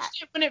had watch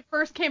watched it when it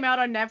first came out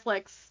on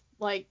Netflix,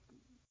 like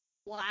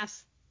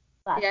last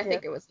that. yeah, I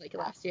think it was like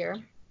last year.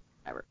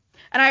 ever.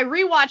 And I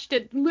rewatched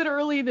it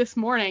literally this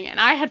morning, and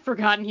I had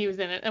forgotten he was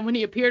in it. And when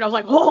he appeared, I was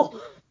like, oh,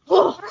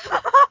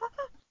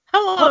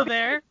 Hello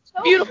there.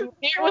 beautiful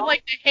hair with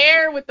like the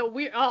hair with the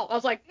weird. Oh, I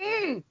was like,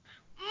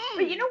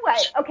 But you know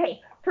what?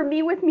 Okay, for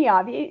me with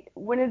Miyabi,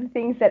 one of the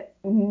things that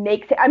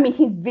makes it, I mean,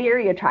 he's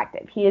very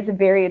attractive. He is a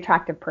very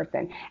attractive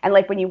person. And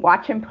like when you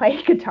watch him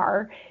play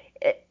guitar,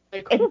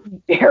 it's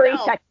very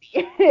No.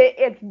 sexy.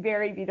 It's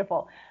very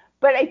beautiful.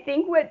 But I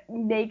think what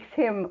makes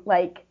him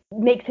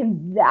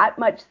that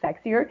much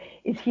sexier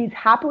is he's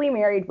happily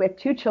married with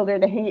 2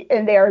 children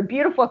and they are a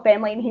beautiful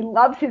family and he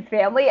loves his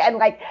family and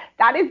like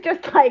that is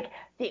just like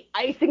the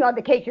icing on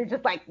the cake. You're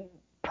just like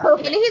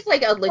perfect. And he's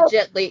like a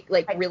legit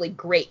like really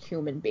great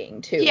human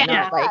being too. Yeah.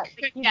 Not like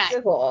Good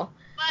guy. cool.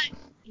 But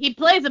he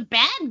plays a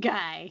bad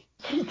guy.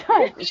 He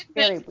does. It's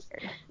very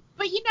weird.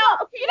 But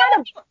Okay, not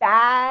a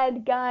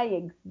bad guy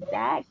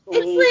exactly.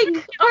 It's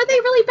like, are they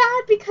really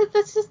bad? Because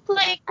that's just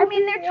like, I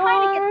mean, they're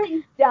trying to get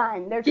things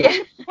done. They're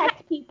trying to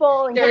protect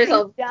people and There's get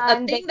things a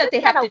done. thing that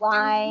they just have got a to do.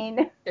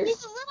 line. There's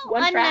he's a little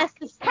one track.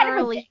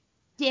 unnecessarily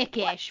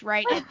dickish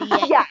right at the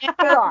end. Yeah,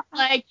 they are.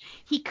 Like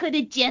he could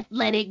have just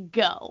let it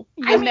go.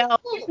 I mean,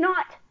 he's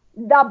not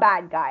the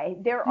bad guy.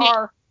 There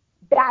are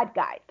bad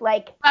guys,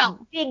 like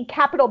big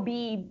capital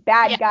B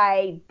bad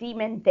guy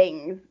demon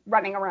things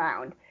running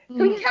around.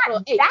 So he's not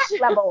Capital that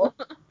H. level,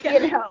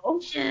 you know.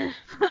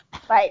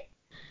 But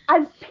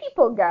as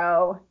people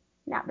go,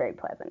 not very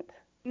pleasant.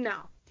 No,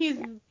 he's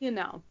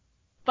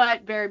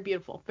but very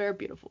beautiful, very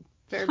beautiful,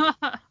 very.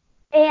 Beautiful.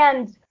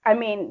 And I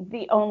mean,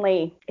 he's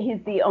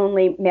the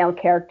only male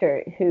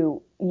character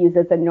who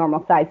uses a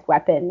normal sized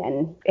weapon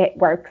and it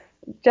works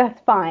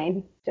just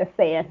fine. Just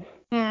saying.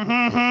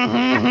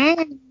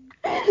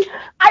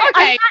 I'm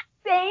not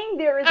saying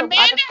there is Amanda a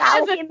lot of has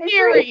phallic a imagery.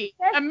 theory.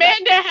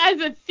 Amanda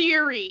has a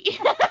theory.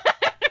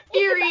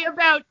 Theory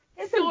about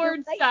It's a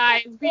sword great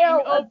size being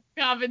tale of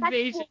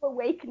overcompensation. Sexual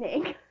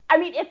awakening. I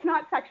mean, it's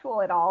not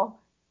sexual at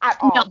all. At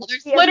all. No,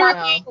 there's It is literally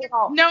not sexual at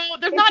all. no.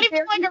 There's It's not even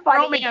very like a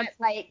funny romance.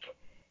 that, like,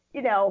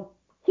 you know,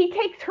 he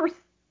takes her.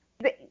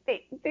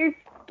 There's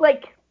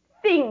like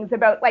things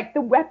about like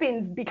the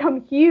weapons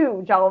become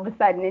huge all of a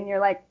sudden, and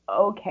you're like,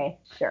 okay,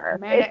 sure.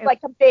 Amanda, it's like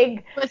a big.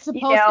 It was supposed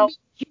to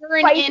be pure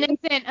and fighting.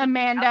 innocent,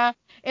 Amanda.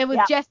 It was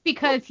Yeah. just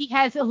because he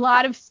has a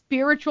lot of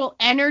spiritual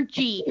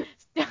energy.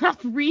 Stop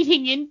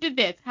reading into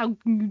this. How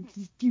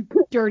you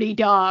dirty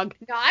dog.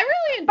 No, I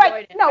really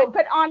enjoyed it. No,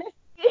 but honestly,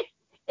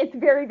 it's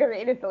very, very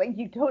innocent. Like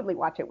you totally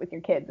watch it with your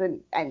kids,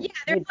 and Yeah, you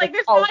there's like just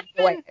there's all not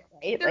enjoy even. it,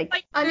 right? There's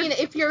Like I mean,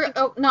 if you're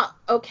not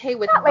okay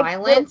with Not like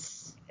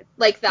violence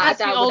like that, That's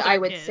the I older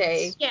would kids.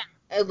 say, Yeah.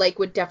 like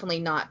would definitely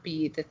not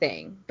be the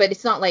thing. But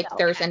it's not like No.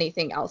 there's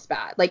anything else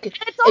bad. Like it's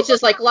it's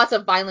just like lots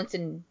of violence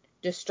and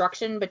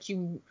destruction, but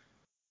you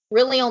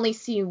really only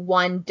see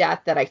one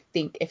death that I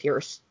think if you're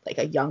like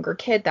a younger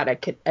kid that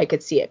I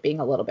could see it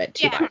being a little bit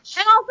too much.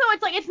 And also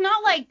it's like it's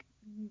not like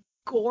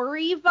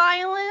gory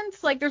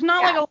violence. Like there's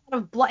not like a lot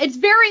of blood. It's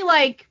very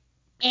like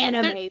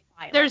anime violence.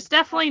 There's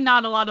definitely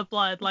not a lot of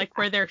blood, like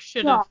where there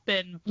should have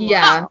been blood.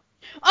 Yeah.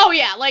 Oh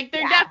yeah, like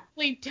they're Yeah.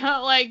 definitely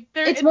like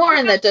they're. It's more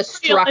in the definitely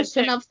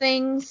destruction realistic. of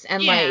things,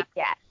 and Yeah. like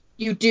Yeah.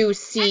 you do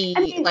see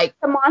I mean, like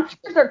the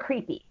monsters are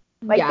creepy.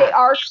 Like Yeah. they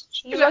are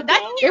creepy That-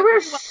 looking. they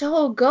were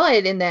so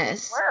good in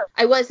this. Were.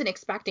 I wasn't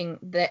expecting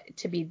that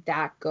to be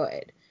that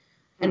good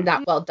and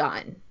that well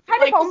done.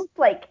 Kind Like- of almost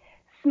like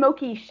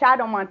smoky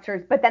shadow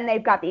monsters, but then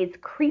they've got these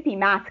creepy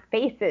mask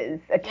faces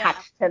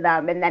attached to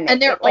them, and then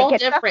And they're like, all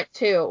it's just- different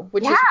too,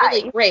 which is Yeah.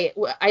 really great.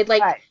 I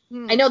like. but-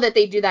 I know that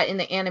they do that in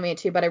the anime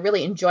too, but I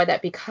really enjoy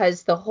that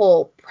because the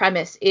whole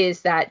premise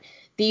is that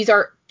these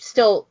are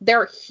still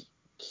they're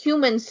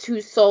humans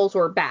whose souls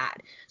were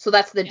bad. So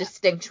that's the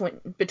distinction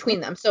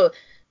between them. So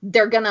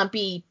they're gonna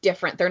be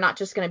different. They're not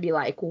just gonna be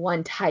like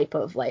one type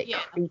of like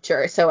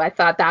creature. So I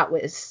thought that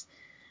was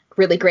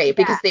really great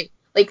because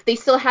they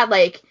still had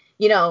like,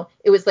 you know,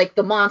 it was like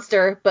the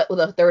monster, but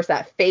there was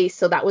that face,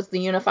 so that was the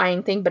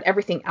unifying thing. But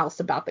everything else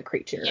about the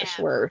creatures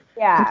were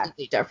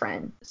completely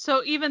different.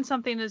 So even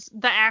something as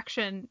the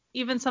action,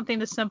 even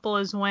something as simple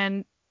as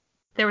when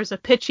there was a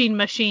pitching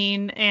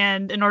machine,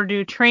 and in order to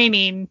do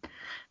training,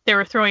 they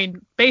were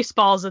throwing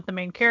baseballs at the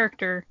main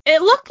character.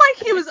 It looked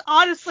like he was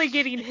honestly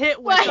getting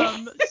hit with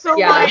them. So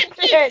like,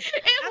 it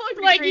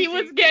looked like he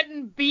was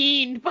getting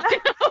beamed.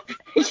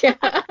 Yeah.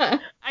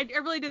 I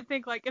really did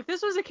think like if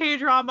this was a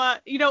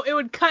K-drama, you know, it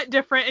would cut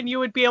different and you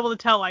would be able to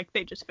tell like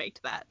they just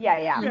faked that.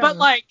 Yeah. But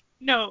like,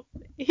 no,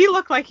 he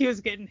looked like he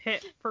was getting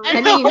hit for real. I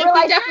mean, They were he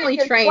like, definitely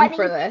 "You're trained 20,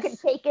 for you this. can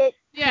take it."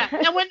 Yeah,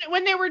 and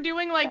when they were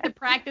doing like the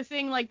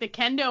practicing like the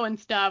kendo and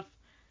stuff,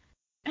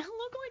 it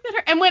looked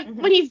like that. And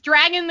when he's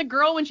dragging the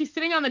girl when she's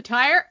sitting on the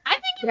tire, I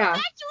think he was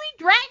actually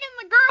dragging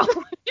the girl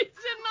when she's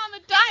sitting on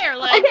the tire.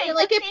 Like, Okay,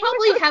 like it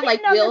probably had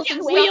like wheels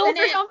and stuff wheels in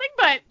or it. something,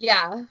 but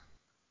Yeah.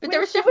 But When there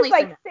was she definitely was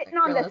like some sitting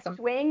on realism. the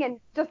swing and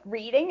just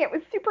reading, it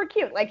was super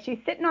cute. Like she's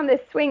sitting on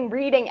this swing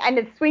reading, and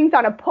it swings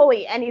on a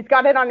pulley, and he's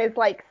got it on his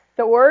like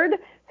sword,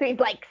 so he's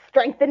like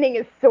strengthening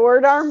his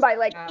sword arm by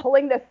like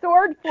pulling the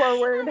sword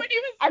forward,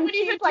 and when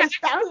he's she's like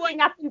attached to, bouncing like-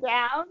 up and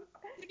down.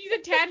 when he's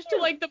attached to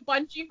like the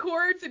bungee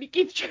cords and he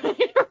keeps trying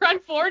to run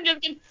forward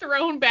and just gets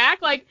thrown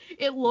back, like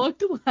it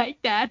looked like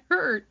that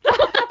hurt. Well,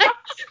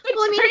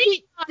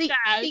 I mean,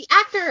 the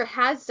actor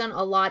has done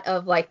a lot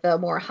of like the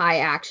more high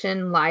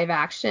action, live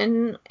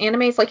action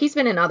animes. Like he's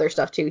been in other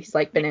stuff too. He's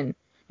like been in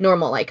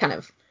normal, like kind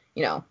of,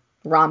 you know,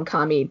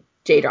 rom-com-y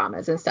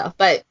J-dramas and stuff.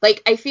 But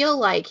like I feel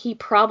like he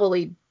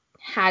probably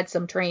had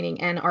some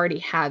training and already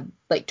had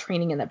like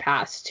training in the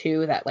past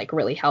too that like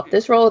really helped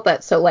this role.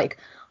 That so like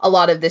a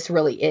lot of this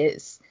really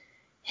is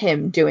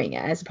him doing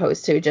it as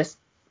opposed to just,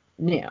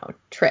 you know,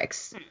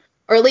 tricks.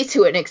 Or at least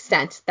to an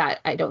extent that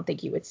I don't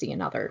think you would see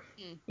in other,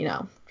 you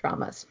know,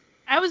 dramas.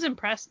 I was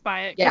impressed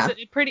by it because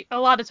a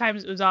lot of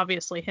times it was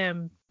obviously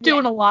him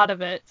doing a lot of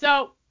it.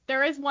 So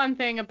there is one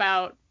thing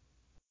about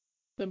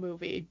the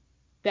movie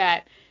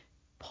that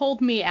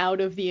pulled me out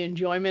of the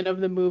enjoyment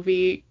of the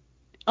movie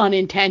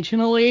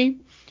unintentionally.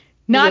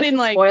 Not in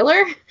like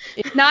spoiler.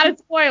 It's not a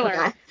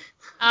spoiler.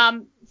 Okay.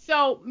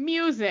 So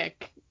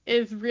music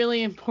is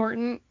really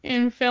important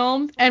in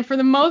films, and for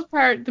the most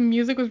part the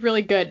music was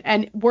really good,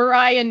 and were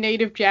I a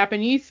native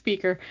Japanese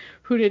speaker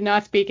who did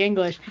not speak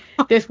English,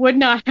 this would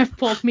not have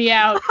pulled me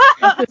out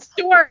of the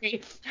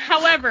story.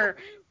 However,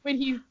 when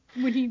he's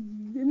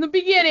in the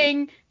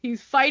beginning,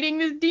 he's fighting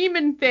this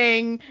demon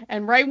thing,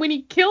 and right when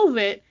he kills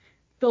it,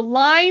 the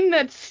line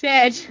that's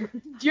said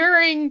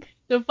during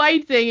the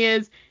fight thing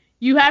is,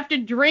 "You have to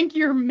drink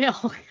your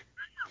milk."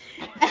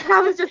 And I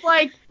was just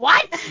like,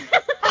 what?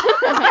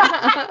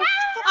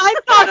 I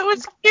thought it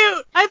was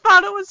cute. I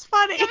thought it was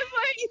funny. I was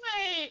like,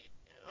 wait.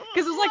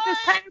 Because it's like this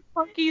kind of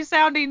funky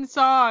sounding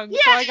song. Yeah,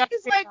 so I got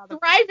it's like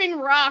thriving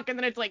rock, and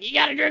then it's like, you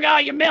gotta drink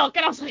all your milk.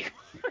 And I was like,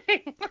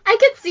 I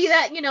could see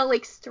that, you know,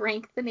 like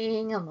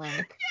strengthening and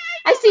like,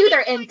 I see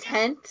their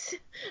intent.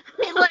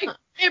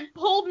 It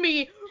pulled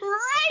me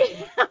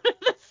right out of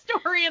the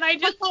story, and I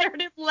just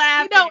started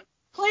laughing. You know, it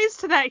plays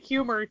to that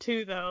humor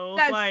too, though.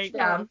 That's like,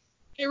 true.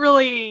 It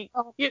really,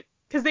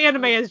 because the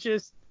anime is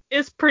just,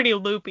 it's pretty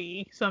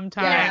loopy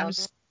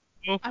sometimes.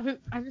 I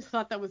just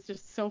thought that was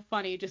just so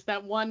funny, just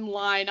that one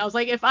line. I was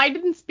like, if I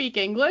didn't speak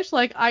English,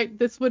 like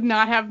this would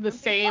not have the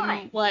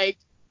same like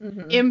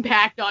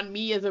impact on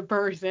me as a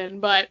person.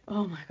 But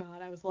oh my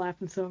god, I was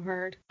laughing so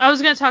hard. I was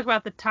gonna talk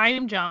about the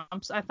time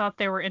jumps. I thought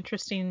they were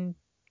interesting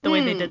the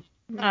way they did.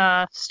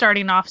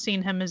 Starting off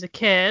seeing him as a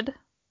kid.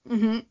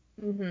 And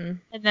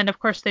then of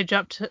course they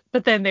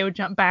but then they would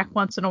jump back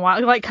once in a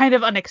while, like kind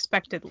of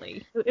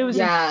unexpectedly. It was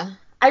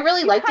I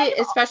really liked it,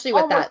 especially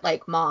with that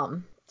like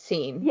mom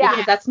scene,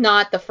 because that's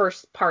not the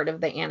first part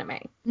of the anime.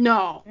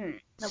 No.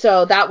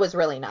 So that was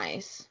really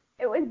nice.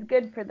 It was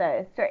good for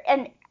the story,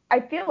 and I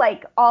feel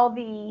like all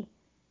the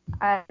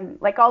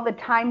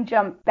time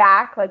jump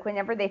back, like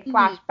whenever they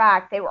flash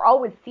back, they were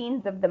always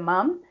scenes of the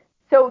mom.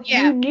 So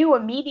you knew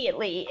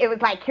immediately. It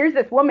was like, here's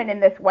this woman in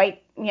this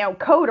white, you know,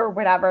 coat or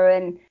whatever,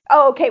 and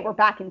okay, we're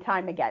back in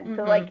time again.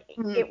 So like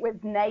it was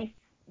nice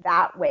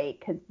that way,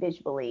 because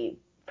visually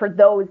for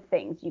those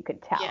things you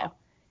could tell.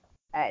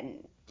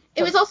 And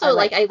it was also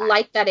I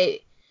like that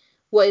it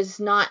was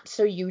not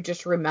so you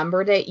just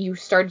remembered it. You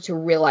started to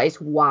realize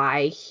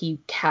why he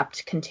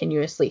kept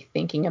continuously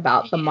thinking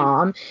about the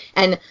mom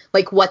and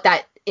like what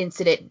that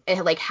incident,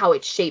 like how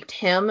it shaped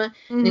him,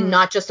 and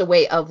not just a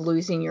way of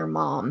losing your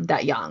mom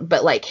that young,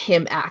 but like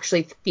him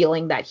actually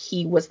feeling that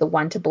he was the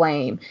one to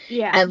blame.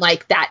 Yeah. And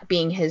like that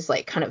being his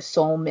like kind of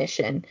soul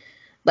mission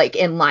like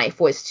in life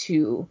was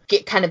to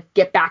get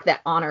back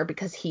that honor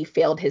because he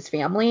failed his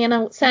family in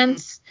a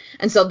sense.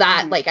 And so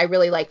that like I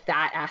really like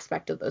that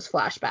aspect of those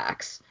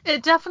flashbacks.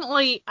 It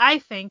definitely, I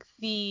think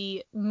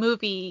the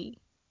movie,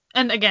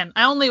 and again,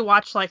 I only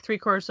watched like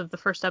 3/4 of the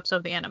first episode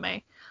of the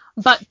anime,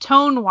 but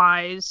tone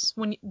wise,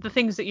 when the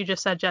things that you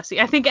just said, Jesse,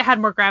 I think it had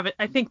more gravity.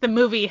 I think the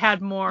movie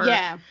had more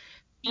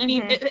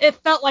meaning. It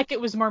felt like it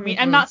was more meaning.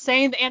 I'm not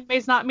saying the anime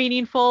is not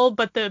meaningful,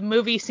 but the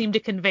movie seemed to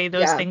convey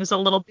those things a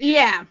little bit.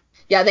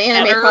 Yeah, the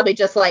anime better. probably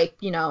just like,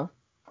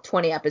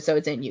 20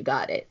 episodes in, you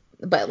got it.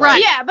 But like,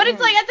 right. Yeah, but it's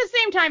like at the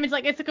same time, it's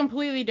like it's a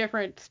completely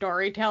different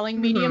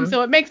storytelling medium,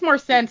 so it makes more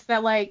sense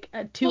that like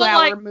a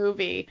 2-hour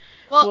movie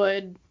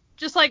would.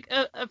 Just like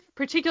a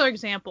particular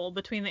example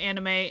between the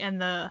anime and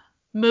the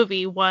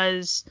movie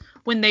was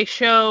when they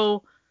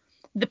show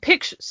the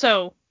picture.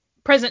 So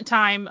present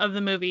time of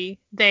the movie,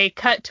 they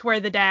cut to where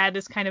the dad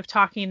is kind of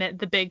talking at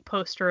the big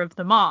poster of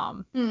the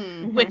mom,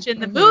 which in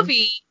the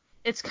movie,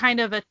 it's kind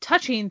of a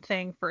touching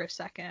thing for a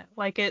second.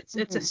 Like it's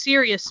a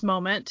serious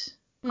moment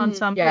on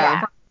some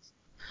yeah.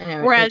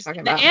 Whereas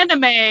in the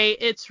anime,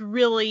 it's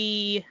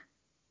really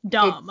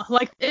dumb.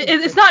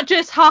 It's not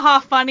just haha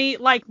funny.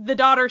 Like the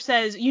daughter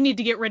says, you need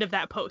to get rid of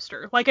that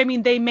poster. Like, I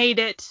mean, they made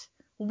it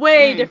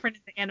way different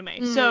in the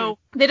anime. So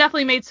they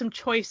definitely made some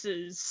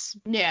choices.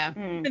 Yeah.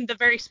 In the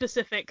very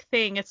specific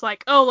thing, it's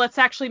like, oh, let's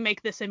actually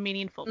make this a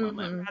meaningful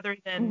moment rather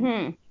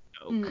than.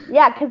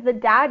 Yeah, because the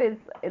dad is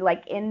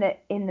like in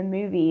the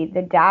movie.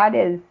 The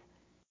dad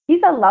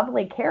he's a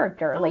lovely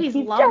character. Oh, like he's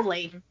he's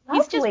lovely.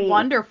 He's just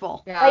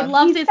wonderful. Yeah. Like, he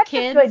loves he's his such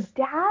kids. a good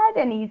dad,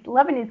 and he's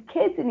loving his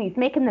kids, and he's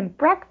making them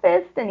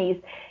breakfast, and he's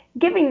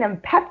giving them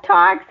pep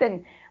talks,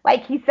 and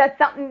like he said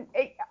something.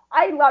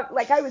 I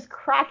was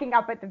cracking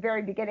up at the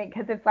very beginning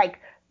because it's like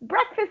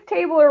breakfast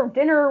table or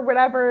dinner or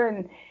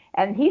whatever,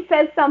 and he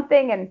says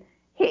something,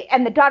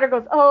 and the daughter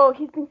goes, "Oh,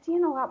 he's been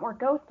seeing a lot more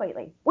ghosts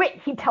lately."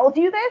 Wait, he tells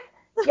you this?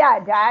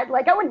 Yeah, Dad.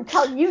 Like, I wouldn't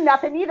tell you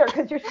nothing either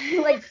because you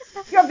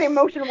have the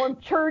emotional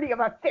maturity of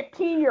a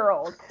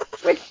 15-year-old,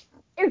 which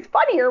is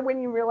funnier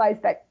when you realize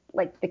that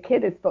like the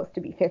kid is supposed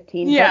to be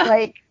 15. Yeah. But,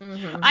 like,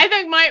 I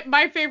think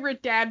my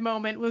favorite dad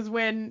moment was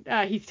when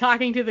he's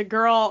talking to the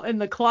girl in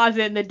the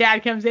closet and the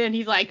dad comes in and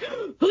he's like,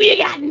 "Who you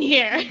got in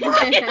here?" He's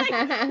like,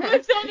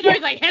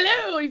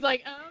 "Hello." He's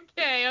like,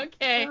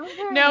 okay.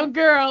 No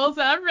girls.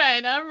 All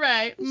right.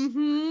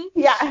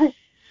 yeah.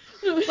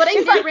 But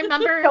I did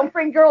remember. Don't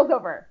bring girls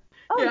over.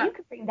 Oh, Yeah. you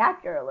could bring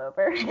that girl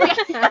over.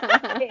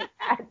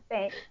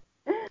 Thanks.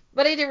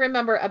 But I do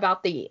remember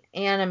about the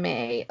anime,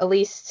 at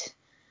least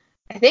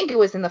I think it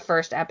was in the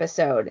first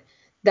episode,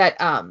 that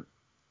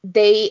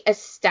they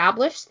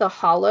established the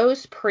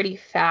hollows pretty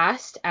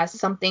fast as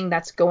something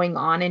that's going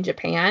on in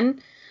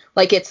Japan.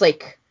 Like it's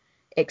like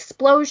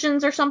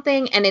explosions or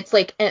something, and it's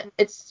like I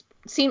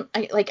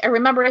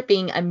remember it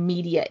being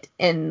immediate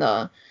in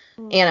the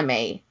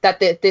anime that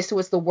this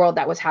was the world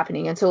that was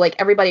happening, and so like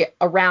everybody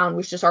around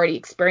was just already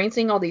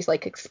experiencing all these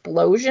like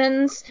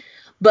explosions.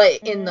 But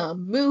in the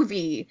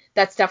movie,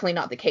 that's definitely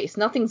not the case.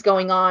 Nothing's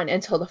going on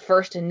until the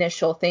first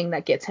initial thing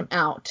that gets him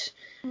out,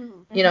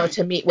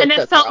 to meet with the girl. And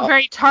it felt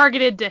very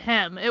targeted to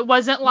him. It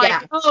wasn't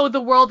like, oh,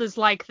 the world is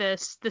like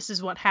this. This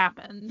is what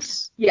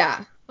happens.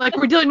 Yeah. Like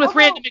we're dealing with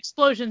random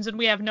explosions and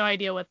we have no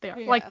idea what they are.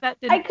 Yeah. Like that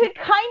didn't. I could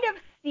kind of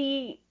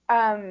see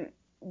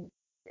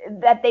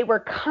that they were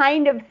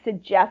kind of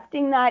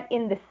suggesting that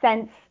in the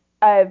sense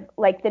of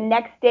like the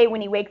next day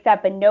when he wakes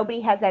up and nobody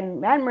has any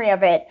memory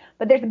of it,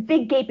 but there's a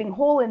big gaping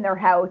hole in their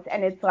house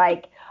and it's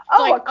like,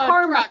 a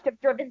car must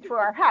have driven through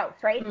our house,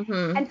 right?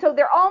 Mm-hmm. And so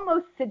they're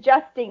almost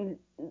suggesting,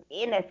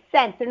 in a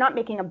sense, they're not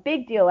making a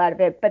big deal out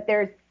of it, but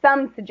there's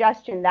some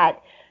suggestion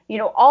that,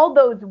 all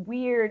those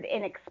weird,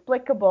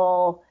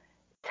 inexplicable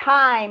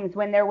times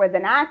when there was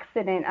an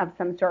accident of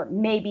some sort,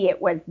 maybe it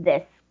was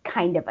this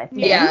kind of a thing.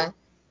 Yeah.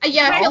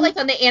 Yeah, I feel like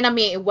on the anime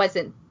it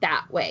wasn't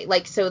that way.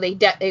 Like, so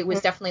it was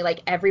definitely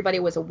like everybody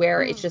was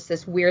aware. It's just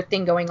this weird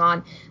thing going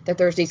on that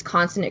there's these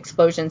constant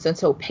explosions, and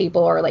so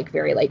people are like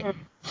very like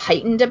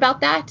heightened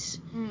about that.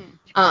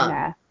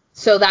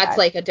 So that's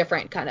like a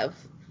different kind of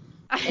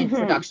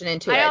introduction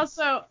into it.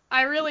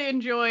 I really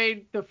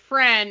enjoyed the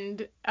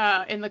friend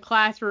in the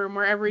classroom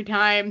where every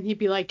time he'd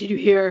be like, Did you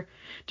hear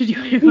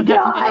what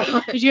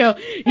happened? Did you go,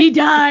 he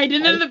died?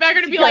 And then in the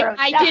background would be like,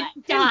 I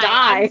didn't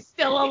die. I'm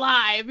still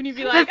alive. And he'd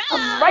be like,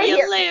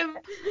 you lived.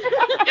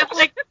 It's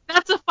like,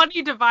 that's a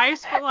funny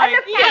device, but like,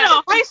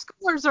 high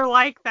schoolers are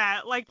like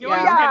that. Like, you're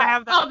always going to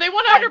have that. Oh, they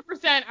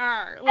 100%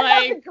 are.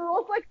 Like, and the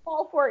girls like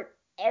fall for it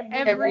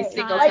every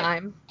single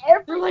time.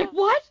 They're like,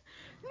 what?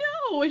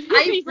 No.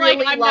 I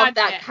really love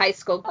that high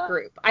school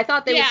group. I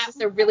thought that was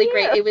just a really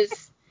great. It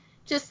was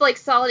just like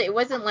solid. It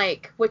wasn't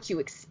like what you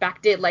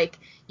expected. Like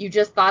you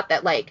just thought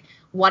that like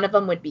one of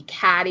them would be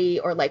catty,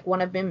 or like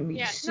one of them would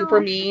be super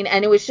mean,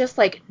 and it was just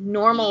like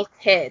normal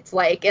kids,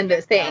 like in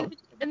the thing.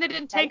 And they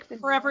didn't take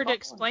forever to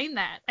explain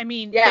that. I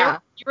mean, Yeah.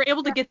 you were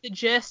able to get the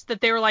gist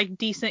that they were like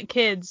decent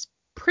kids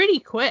pretty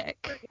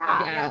quick.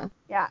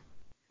 Yeah.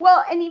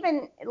 Well, and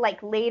even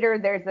like later,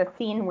 there's a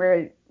scene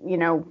where, you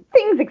know,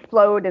 things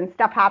explode and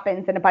stuff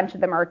happens, and a bunch of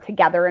them are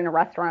together in a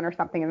restaurant or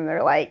something, and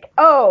they're like,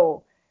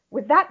 "Oh,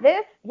 was that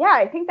this? Yeah,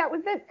 I think that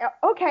was this.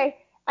 Okay."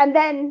 And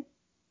then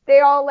they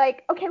all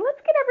like, "Okay,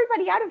 let's get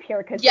everybody out of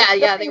here because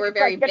they were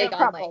very big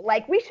on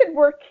like we should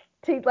work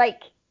to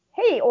like,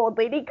 hey, old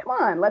lady, come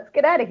on, let's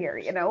get out of here,"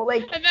 you know,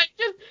 like. And then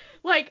just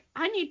like,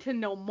 I need to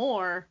know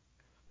more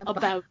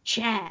about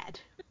Chad.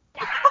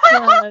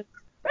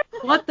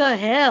 What the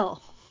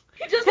hell?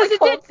 He just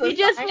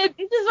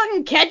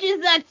fucking catches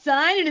that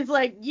sign and it's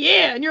like,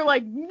 yeah, and you're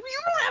like, you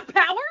don't have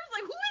powers?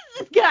 Like, who is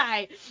this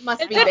guy?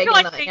 Must be big in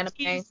the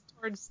anime.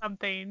 Towards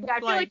something. Yeah, I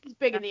feel like he's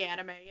big in the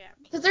anime, yeah.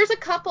 Because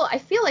I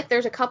feel like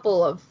there's a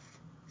couple of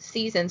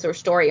seasons or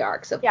story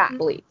arcs of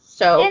Bleach.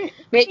 So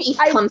maybe he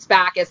comes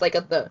back as like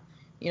the,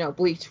 you know,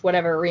 Bleach,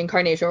 whatever,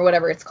 reincarnation or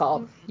whatever it's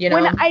called, you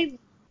know? When I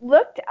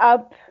looked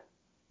up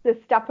the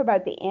stuff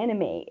about the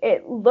anime,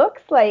 it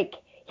looks like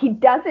he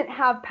doesn't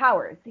have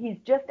powers. He's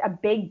just a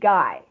big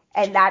guy.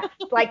 And that's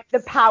like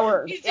the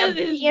power. His power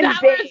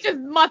is just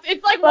muscle.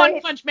 It's like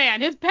One Punch Man.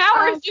 His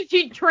power is just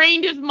he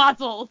trained his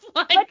muscles.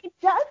 Like. But it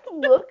does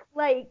look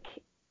like,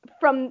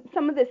 from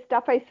some of the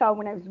stuff I saw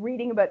when I was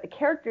reading about the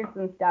characters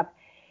and stuff,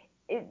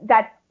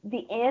 that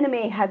the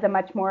anime has a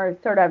much more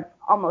sort of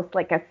almost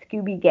like a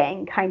Scooby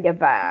Gang kind of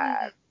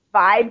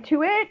vibe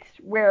to it,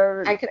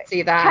 where I could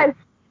see that.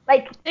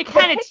 Like it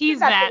kind of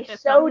teased that. They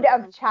showed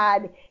of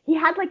Chad, he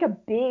had like a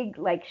big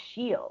like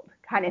shield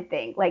kind of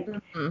thing. Like,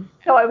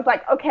 so I was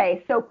like,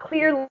 okay, so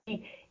clearly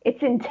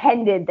it's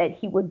intended that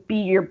he would be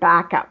your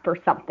backup or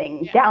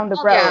something down the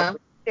road. Yeah.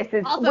 This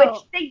is which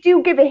they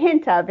do give a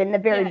hint of in the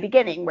very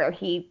beginning, where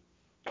he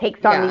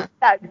takes on these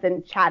thugs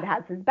and Chad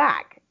has his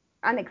back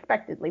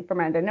unexpectedly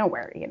from out of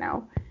nowhere, you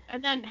know.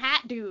 And then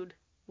Hat Dude.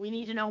 We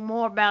need to know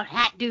more about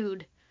Hat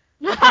Dude.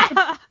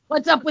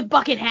 What's up with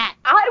Bucket Hat?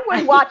 I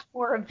would watch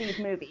more of these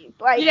movies.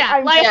 Like, if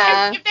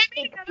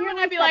they made another one,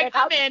 I'd be like,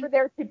 I'm in. For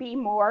there to be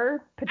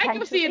more potentially. I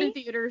can see it in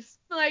theaters.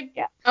 Like,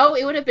 Oh,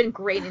 it would have been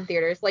great in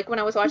theaters. Like when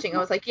I was watching, I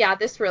was like, yeah,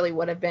 this really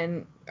would have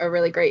been a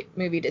really great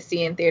movie to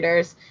see in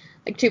theaters.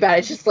 Like, too bad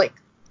it's just like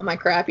on my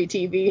crappy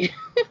TV.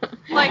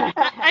 Like,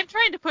 I'm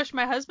trying to push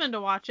my husband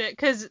to watch it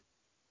because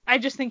I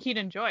just think he'd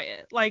enjoy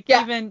it. Like,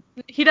 even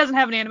he doesn't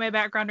have an anime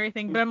background or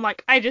anything, but I'm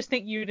like, I just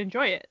think you'd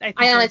enjoy it. I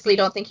honestly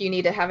don't think you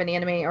need to have an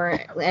anime or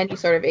any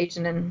sort of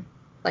Asian and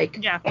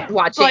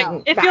watching.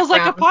 Like, it feels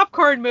like a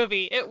popcorn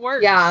movie. It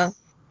works. Yeah.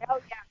 Oh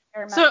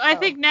yeah. So I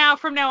think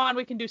from now on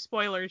we can do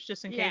spoilers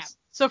just in case.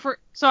 So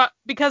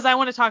because I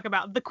want to talk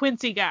about the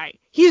Quincy guy.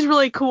 He's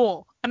really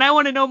cool, and I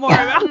want to know more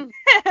about him.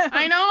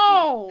 I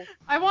know.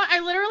 I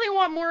literally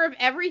want more of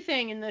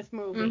everything in this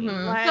movie.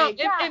 Mm-hmm. Like,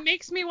 so it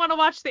makes me want to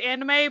watch the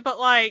anime, but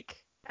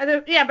like.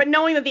 But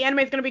knowing that the anime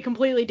is going to be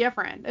completely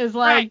different is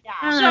like.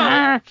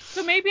 Right.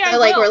 So maybe I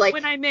will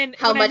when I'm in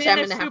how much I'm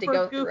going to have to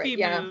go goofy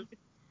through it. mood.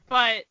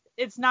 But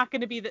it's not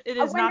going to be it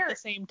is not the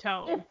same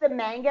tone. If the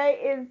manga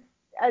is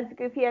as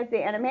goofy as the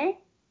anime,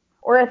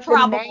 or if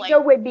the manga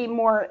would be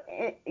more,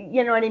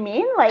 you know what I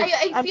mean? Like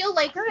I feel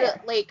like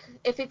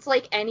if it's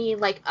like any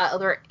like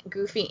other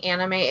goofy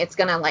anime, it's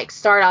gonna like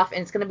start off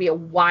and it's gonna be a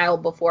while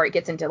before it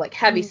gets into like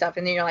heavy stuff,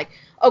 and then you're like,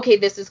 okay,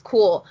 this is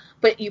cool,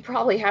 but you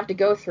probably have to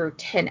go through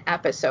 10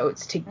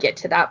 episodes to get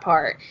to that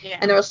part,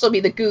 and there will still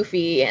be the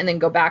goofy and then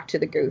go back to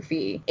the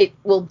goofy. It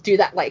will do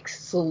that like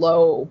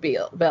slow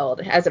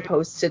build as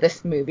opposed to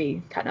this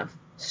movie kind of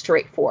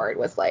straightforward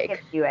was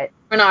like, we're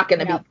not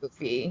gonna be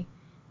goofy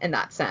in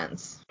that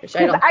sense, which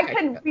I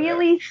could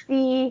really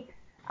see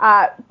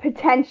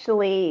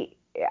potentially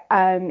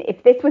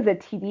if this was a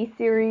TV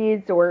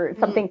series or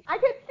something, I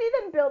could see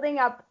them building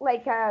up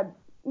like a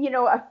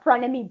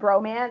frenemy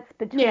bromance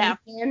between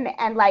him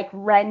and like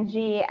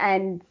Renji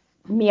and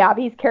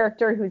Miyabi's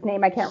character, whose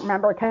name I can't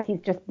remember because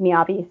he's just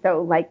Miyabi,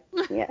 so like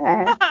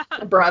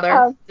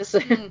brother.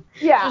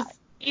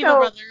 Evil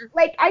brother.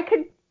 Like I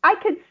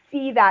could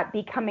see that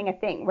becoming a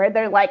thing where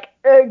they're like,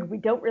 ugh, we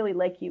don't really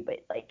like you,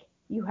 but like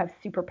you have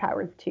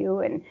superpowers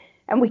too, and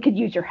we could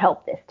use your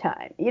help this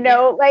time. You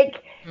know,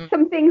 like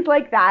some things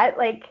like that,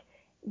 like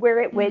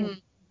where it would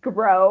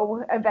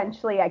grow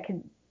eventually. I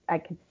could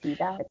see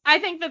that. I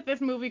think that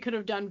this movie could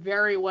have done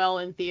very well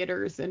in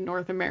theaters in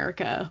North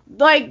America.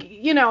 Like,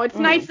 you know, it's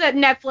nice that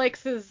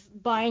Netflix is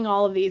buying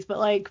all of these, but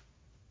like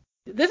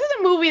this is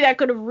a movie that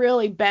could have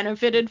really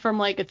benefited from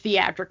like a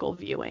theatrical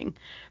viewing,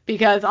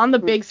 because on the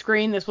big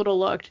screen this would have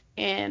looked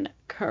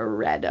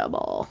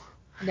incredible.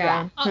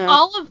 Yeah.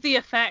 All of the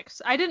effects,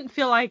 I didn't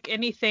feel like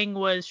anything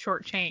was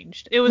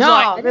shortchanged. It was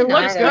it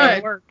looks good.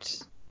 It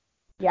worked.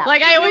 Yeah.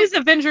 Like I always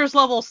Avengers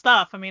level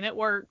stuff. I mean, it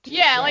worked.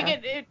 Yeah, like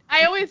it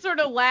I always sort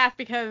of laugh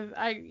because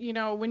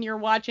when you're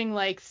watching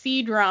like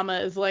C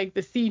dramas, like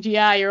the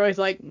CGI, you're always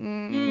like,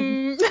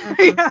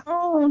 Yeah.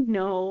 Oh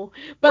no.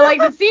 But like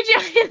the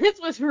CGI in this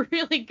was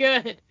really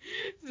good.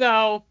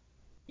 So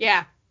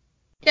yeah.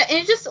 Yeah, and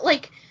it just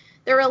like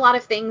there are a lot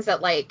of things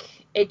that like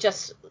it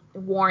just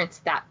warrants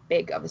that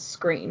big of a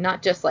screen,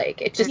 not just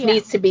like it just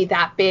needs to be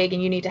that big,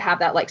 and you need to have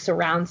that like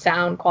surround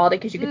sound quality,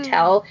 because you could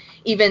tell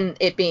even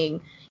it being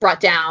brought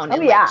down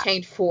and like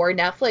changed for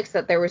Netflix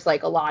that there was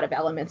like a lot of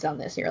elements on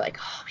this, and you're like,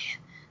 oh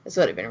man, this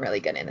would have been really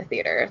good in the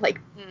theater, like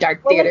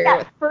dark theater.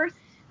 Like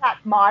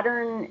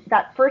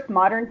that first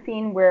modern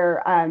scene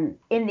where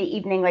in the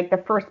evening, like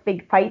the first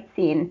big fight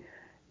scene,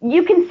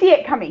 you can see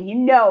it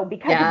coming,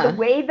 because of the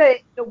way that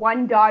the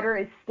one daughter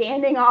is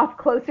standing off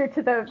closer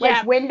to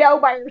the window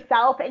by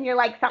herself, and you're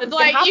like, something's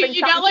gonna happen,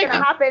 something's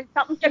gonna happen,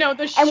 something's gonna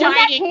the and when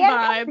that Shining hand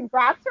vibe. comes and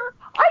grabs her,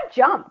 I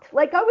jumped.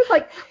 Like I was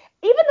like,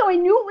 even though I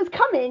knew it was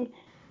coming,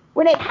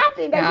 when it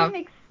happened, I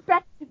didn't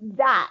expect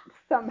that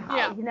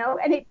somehow,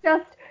 and it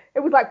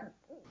was like,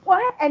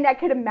 what? And I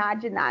could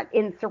imagine that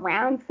in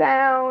surround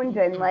sound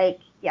and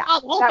like, the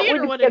whole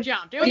theater would have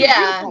jumped. It was a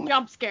beautiful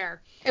jump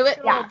scare. It would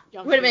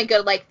have been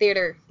good, like,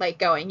 theater, like,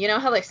 going. You know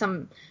how, like,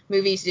 some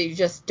movies you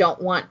just don't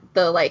want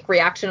the, like,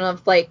 reaction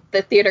of, like,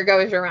 the theater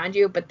goers around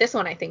you, but this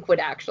one, I think, would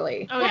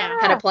actually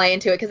kind of play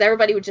into it, because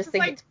everybody would just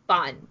think it's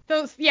fun.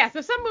 So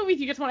some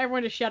movies you just want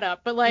everyone to shut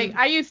up, but, like,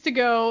 I used to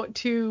go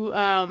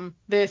to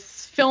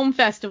this film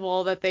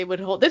festival that they would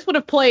hold. This would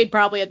have played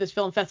probably at this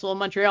film festival in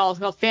Montreal. It's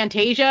called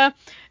Fantasia,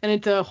 and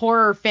it's a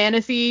horror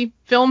fantasy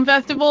film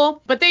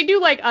festival, but they do,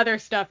 like, other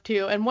stuff,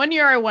 too. And one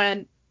year I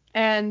went,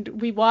 and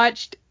we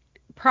watched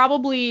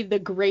probably the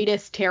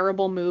greatest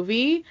terrible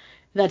movie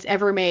that's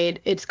ever made.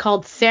 It's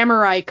called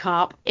Samurai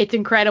Cop. It's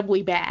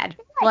incredibly bad.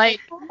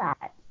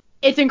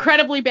 It's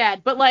incredibly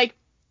bad. But like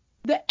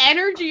the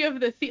energy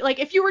of like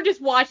if you were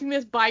just watching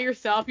this by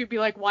yourself, you'd be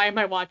like, why am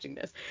I watching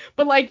this?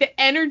 But like the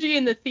energy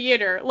in the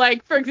theater,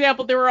 like for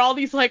example, there were all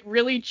these like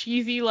really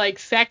cheesy like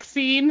sex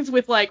scenes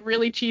with like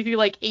really cheesy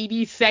like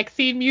 80s sex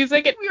scene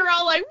music, and we were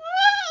all like,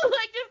 woo!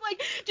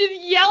 Like just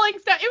yelling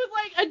stuff. It was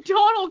like a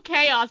total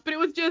chaos, but it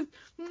was just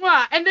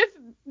mwah. And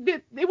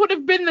it would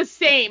have been the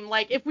same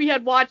like if we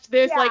had watched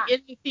this like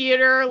in the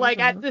theater, like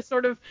at this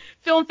sort of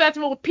film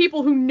festival with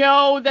people who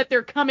know that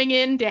they're coming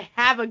in to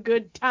have a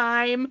good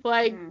time.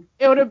 Like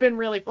it would have been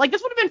really like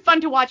this would have been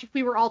fun to watch if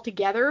we were all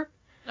together.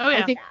 Oh yeah.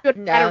 I think we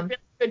could have had a really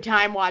good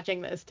time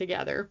watching this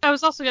together. I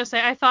was also gonna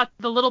say I thought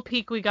the little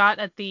peek we got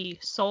at the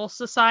Soul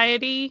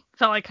Society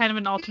felt like kind of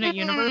an alternate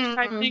universe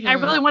type thing. I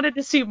really wanted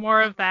to see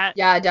more of that.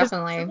 Yeah,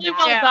 definitely. It's really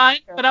well done,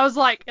 but I was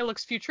like, it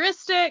looks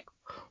futuristic.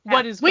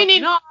 What is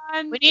going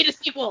on? We need a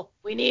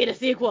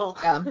sequel.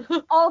 Yeah.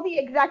 All the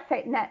execs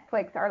at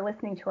Netflix are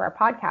listening to our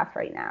podcast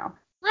right now.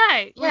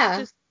 Right. Yeah.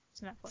 Just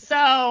Netflix.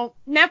 So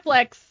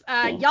Netflix,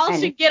 y'all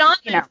should get on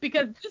this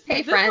because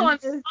this one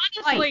is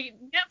honestly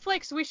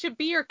Netflix. We should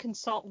be your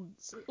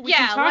consultants. We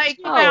can talk to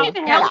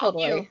you about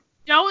totally.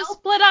 Don't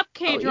split up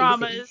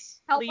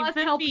K-dramas. Help leave us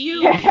them help be,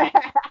 you.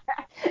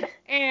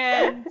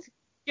 and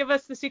give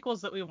us the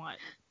sequels that we want.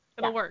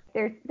 It'll work.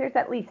 There's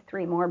at least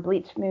 3 more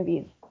Bleach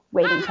movies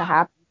waiting to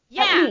happen.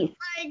 Yeah, at least.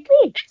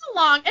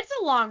 like it's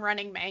a long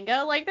running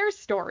manga. Like there's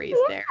stories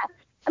there.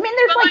 I mean,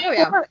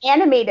 there's 4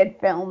 animated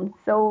films,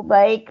 so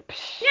like.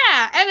 Psh.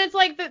 Yeah, and it's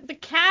like the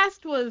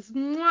cast was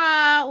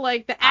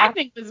like the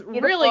acting was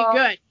really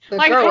good. The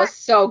like, girl was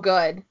so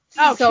good.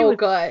 Oh, so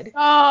good.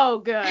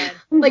 So good.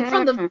 Like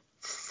from the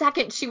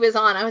second she was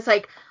on, I was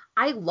like,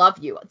 I love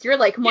you. You're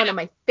like one of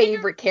my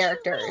favorite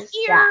characters.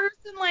 Ears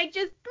and like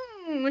just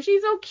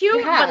she's so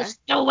cute, but she's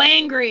so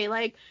angry.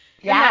 Like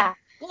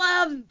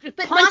gloves, just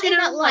but punching not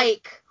in her that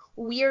like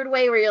weird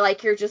way where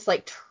you're just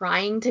like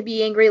trying to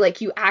be angry.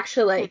 Like you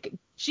actually like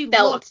she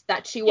felt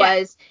that she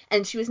was,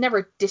 and she was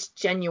never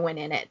disgenuine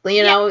in it.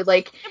 You know,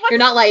 like you're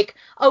not like,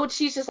 oh,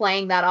 she's just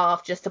laying that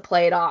off just to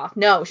play it off.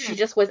 No, she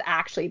just was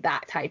actually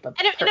that type of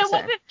person.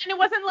 And it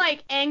wasn't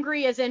like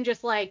angry as in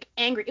just like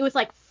angry. It was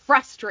like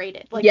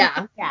frustrated. Like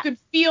you could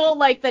feel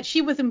like that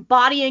she was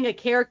embodying a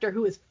character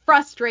who is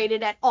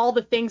frustrated at all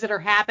the things that are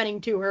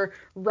happening to her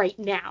right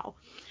now.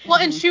 Well,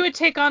 and she would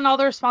take on all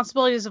the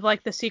responsibilities of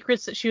like the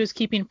secrets that she was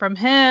keeping from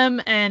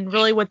him, and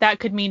really what that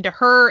could mean to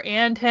her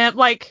and him.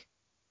 Like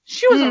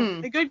she was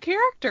a good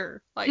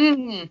character. Like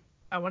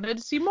I wanted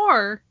to see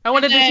more. I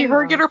wanted to see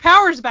her get her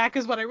powers back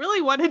is what I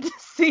really wanted to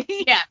see.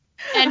 Yeah.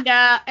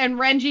 And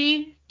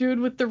Renji, dude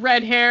with the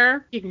red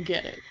hair, you can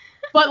get it.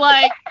 But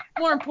like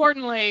more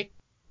importantly,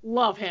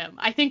 love him.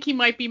 I think he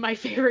might be my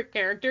favorite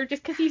character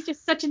just because he's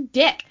just such a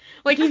dick.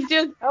 Like he's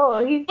just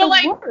he's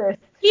the worst.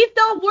 He's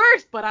the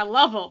worst, but I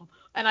love him.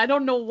 And I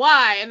don't know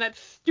why. And that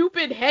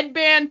stupid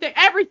headband thing,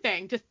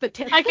 everything. Just the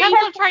I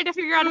kept trying to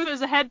figure out if it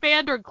was a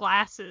headband or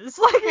glasses.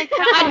 Like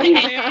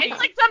it's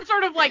like some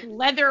sort of like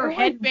leather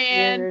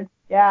headband. Weird.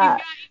 Yeah.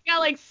 He's got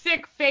like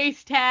sick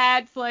face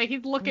tats. Like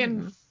he's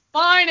looking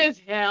fine as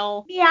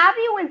hell.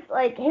 Miyabi was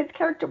like, his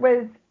character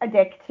was a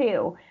dick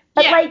too.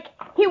 But like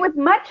he was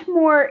much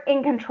more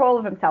in control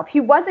of himself. He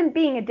wasn't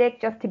being a dick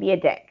just to be a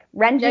dick.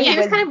 Renji he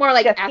was kind of more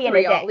like just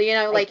ethereal, you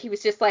know, like he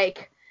was just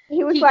like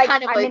he was he like,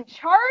 kind of I'm like in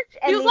charge,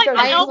 and He was these like are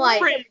an the elf rules, and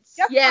prince.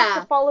 you just Yeah.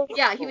 have to follow the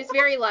Yeah, he was rules.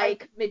 very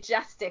like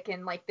majestic,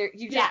 and like there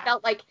you just Yeah.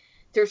 felt like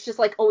there's just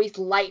like always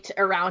light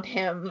around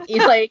him.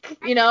 You like,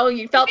 you know,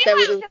 you felt that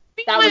was the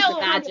Meanwhile,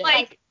 magic.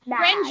 like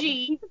Mad. Renji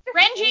He's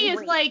just is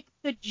angry. like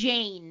the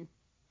Jane.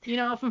 You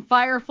know, from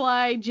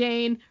Firefly,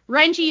 Jane.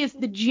 Renji is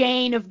the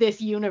Jane of this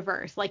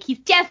universe. Like, he's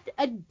just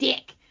a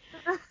dick.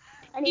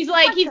 And He's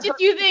wants to just hurt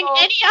using people,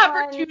 any and-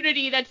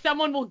 opportunity that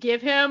someone will give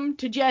him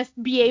to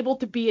just be able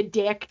to be a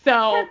dick.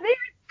 So Because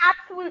there's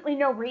absolutely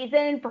no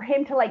reason for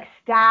him to like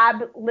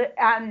stab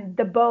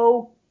the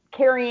bow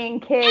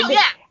carrying kid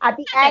at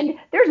the end.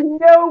 There's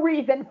no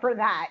reason for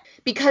that.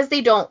 Because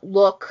they don't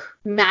look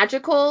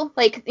magical.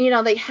 Like, you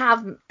know,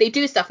 they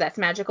do stuff that's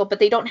magical, but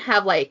they don't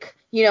have like,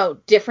 you know,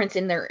 difference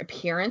in their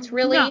appearance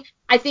really. No.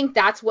 I think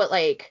that's what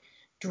like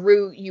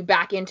drew you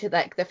back into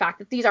like the fact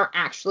that these aren't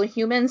actually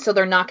humans, so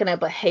they're not gonna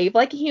behave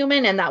like a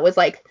human, and that was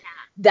like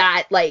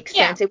that like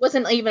sense. It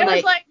wasn't even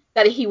like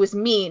that he was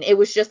mean. It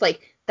was just like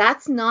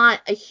that's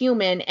not a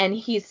human, and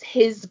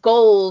his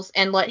goals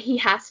and what he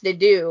has to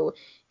do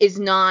is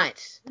not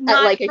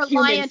like a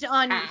reliant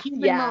on path.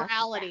 human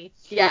morality.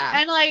 Yeah.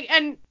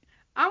 And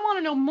I want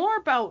to know more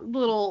about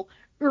little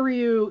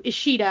Uryu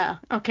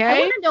Ishida. Okay. I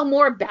want to know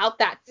more about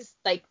that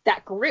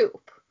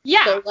group.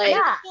 Yeah. So,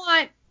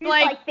 like, He's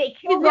like they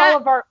killed all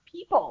of our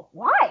people.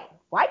 Why?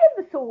 Why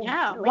did the Soul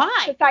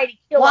Society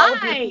kill all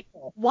of your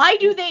people? Why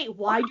do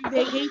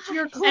they hate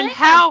your clan?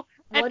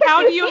 And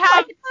how do you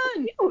have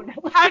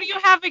How do you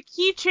have a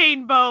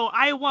keychain bow?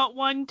 I want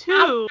one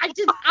too.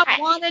 I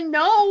want to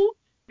know.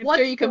 I'm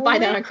sure you can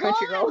find that on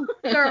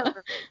Crunchyroll.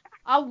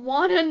 I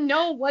want to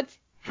know what's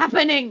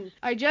happening.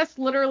 I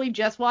literally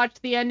just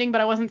watched the ending,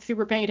 but I wasn't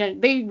super paying attention.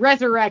 They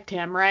resurrect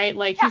him, right?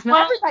 Like he's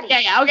not. Everybody.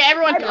 Okay,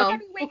 everyone's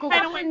Everybody wakes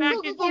up and back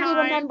in doesn't time.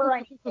 remember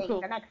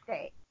anything the next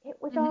day. It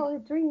was all a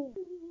dream.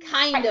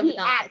 Kind of he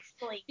not.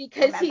 Actually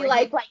because he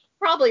like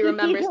probably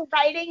remembers. He's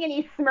writing and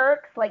he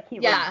smirks like he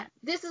remembers.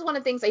 This is one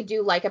of the things I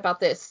do like about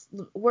this,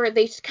 where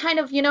they kind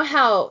of, you know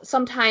how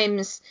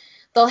sometimes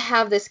they'll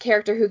have this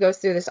character who goes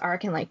through this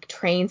arc and like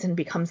trains and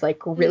becomes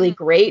like really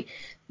great.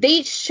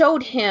 They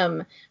showed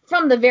him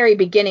from the very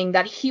beginning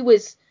that he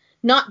was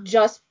not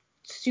just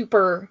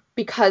super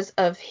because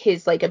of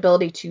his like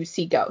ability to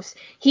see ghosts.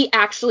 He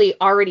actually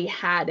already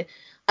had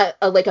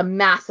a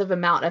massive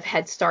amount of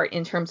head start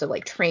in terms of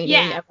like training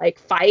and like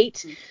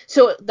fight.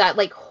 So that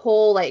like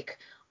whole like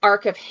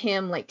arc of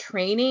him like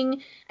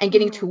training and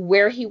getting to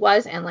where he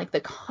was and like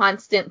the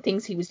constant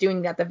things he was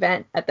doing at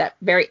that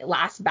very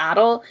last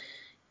battle,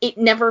 it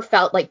never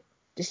felt like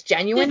just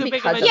genuine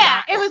because of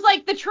that. It was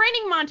like the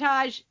training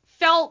montage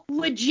felt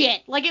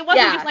legit. Like it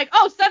wasn't just like,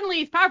 oh, suddenly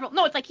he's powerful.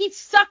 No, it's like he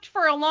sucked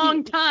for a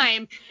long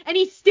time and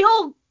he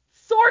still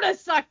sort of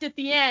sucked at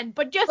the end,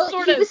 but just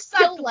sort of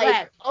sucked still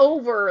like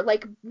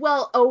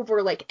well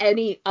over like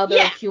any other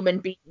human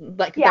being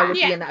like that would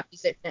be in that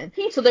position.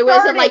 So there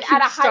wasn't like he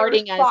was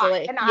starting as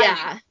like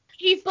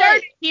he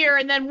started here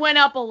and then went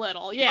up a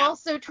little. Yeah.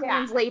 Also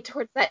translate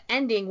towards that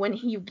ending when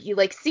you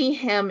like see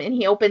him and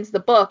he opens the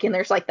book and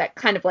there's like that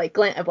kind of like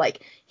glint of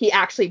like he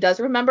actually does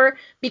remember,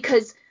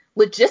 because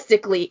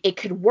logistically it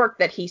could work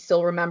that he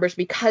still remembers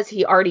because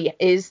he already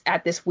is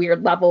at this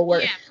weird level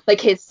where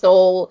like his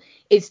soul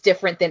is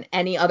different than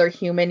any other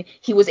human.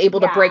 He was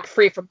able to break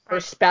free from her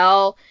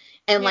spell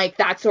and like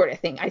that sort of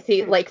thing. I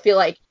feel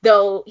like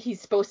though he's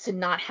supposed to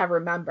not have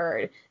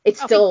remembered,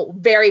 it's still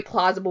very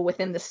plausible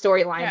within the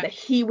storyline that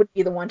he would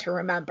be the one to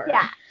remember.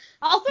 Yeah.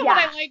 Also,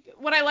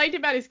 what I liked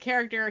about his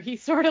character, he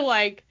sort of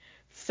like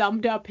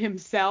summed up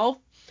himself,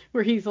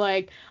 where he's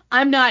like,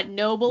 I'm not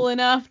noble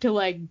enough to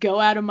like go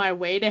out of my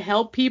way to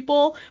help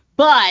people,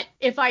 but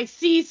if I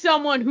see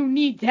someone who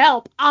needs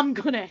help, I'm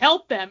gonna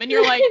help them. And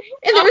you're like,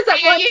 and there was that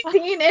one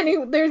scene, and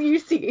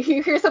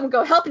you hear someone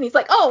go help, and he's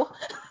like, oh,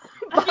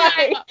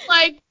 bye.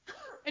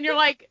 And you're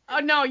like, oh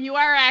no, you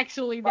are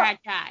actually that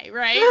guy,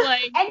 right?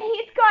 Like, and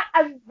he's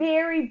got a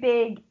very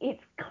big.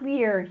 It's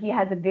clear he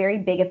has a very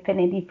big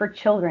affinity for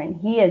children.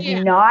 He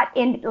is not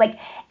in like,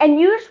 and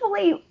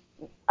usually.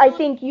 I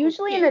think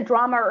usually in a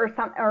drama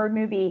or a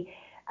movie,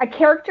 a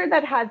character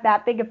that has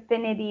that big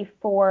affinity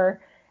for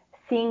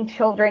seeing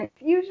children,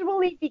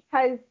 usually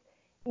because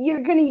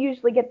you're going to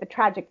usually get the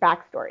tragic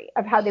backstory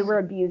of how they were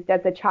abused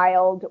as a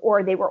child,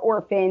 or they were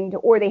orphaned,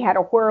 or they had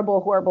a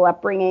horrible, horrible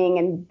upbringing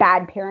and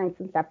bad parents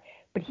and stuff.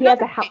 But he has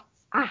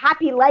a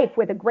happy life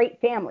with a great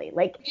family.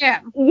 Like,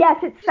 yes,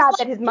 it's sad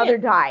that his mother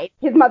died.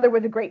 His mother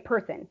was a great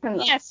person.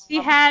 Yes,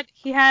 he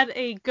has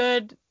a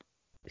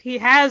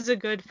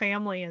good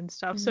family and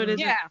stuff, so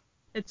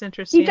it's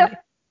interesting. He just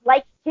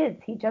likes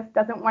kids. He just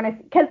doesn't want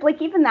to, because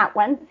like even that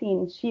one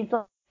scene, she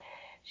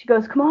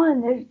goes, come on,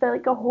 there's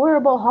like a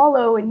horrible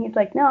hollow, and he's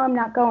like, no, I'm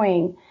not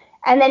going.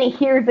 And then he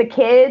hears a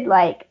kid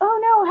like, oh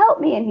no, help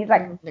me, and he's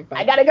like,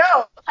 I gotta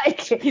go. Like,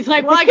 he's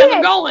like, well, I guess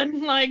I'm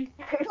going. Like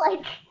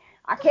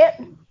I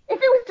can't. If it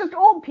was just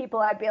old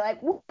people, I'd be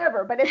like,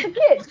 whatever. But it's a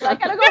kid, so I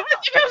gotta go. If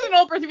it was an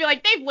old person, I'd be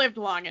like, they've lived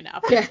long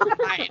enough. It's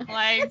fine.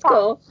 Like, it's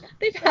cool.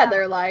 They've had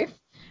their life.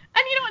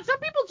 And you know what? Some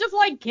people just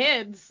like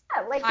kids.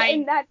 Yeah,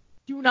 and that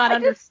do not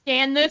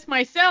understand this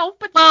myself,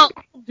 but Well,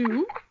 some people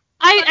do.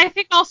 I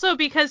think also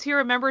because he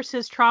remembers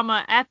his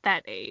trauma at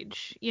that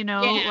age, Yeah.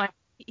 like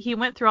he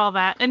went through all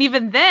that, and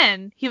even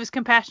then he was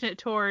compassionate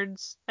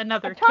towards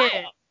another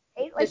kid.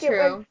 Right? It's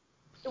true.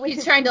 It was He's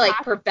his trying to like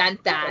compassion.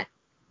 prevent that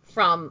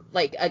from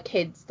like a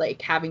kid's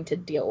like having to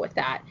deal with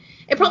that.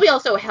 It probably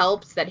also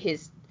helps that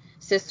his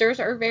sisters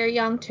are very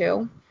young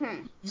too.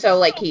 So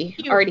like he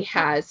cute. already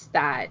has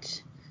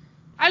that.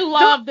 I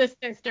love the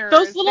sisters.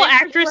 Those little They were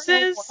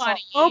actresses, so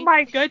funny. oh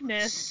my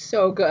goodness.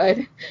 So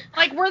good.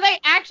 Like, were they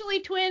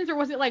actually twins, or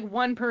was it like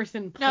one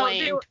person No,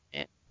 playing? they were-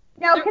 it?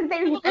 No, because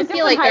they were I different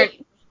feel like heights.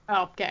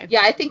 Oh, okay.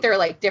 Yeah, I think they're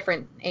like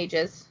different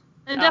ages.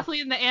 And Oh.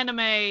 definitely in the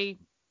anime,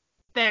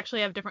 they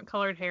actually have different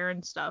colored hair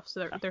and stuff.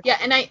 So they're Yeah,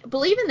 and I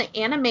believe in the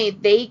anime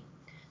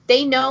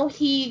they know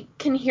he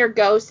can hear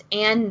ghosts,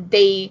 and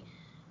they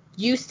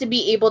used to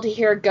be able to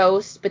hear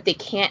ghosts, but they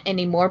can't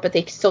anymore, but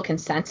they still can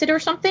sense it or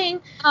something.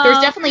 There's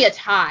definitely a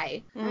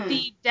tie.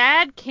 The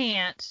dad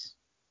can't.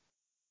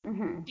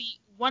 Mm-hmm.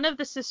 One of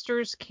the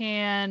sisters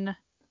can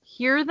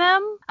hear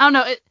them. I don't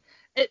know.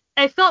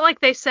 I felt like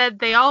they said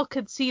they all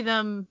could see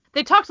them.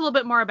 They talked a little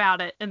bit more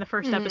about it in the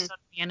first episode of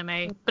the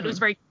anime, but it was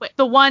very quick.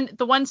 The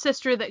one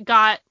sister that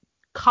got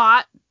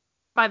caught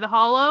by the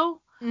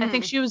hollow, I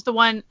think she was the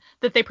one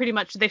that they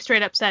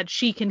straight up said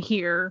she can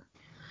hear.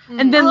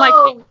 And then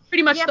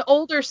pretty much the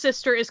older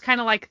sister is kind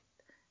of like,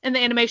 in the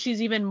anime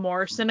she's even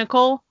more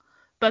cynical,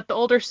 but the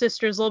older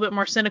sister is a little bit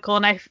more cynical,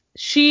 and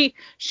she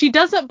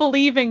doesn't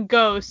believe in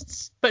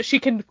ghosts, but she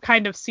can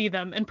kind of see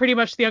them, and pretty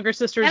much the younger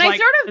sister is And like,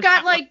 I sort of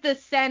got like the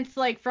sense,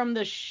 like from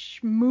the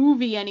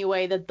movie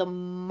anyway, that the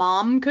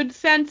mom could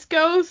sense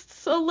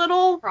ghosts a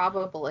little.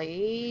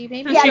 Probably,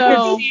 maybe. Yeah, So-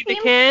 because See they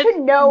the seemed kid? to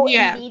know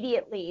Yeah.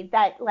 immediately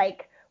that,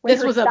 like, when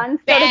This her was a son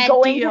started bad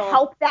going deal. to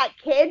help that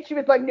kid, she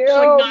was like, no, She's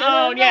like, no,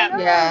 no,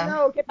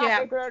 yeah. get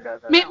back, Yeah.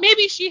 no.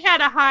 Maybe she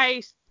had a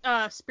high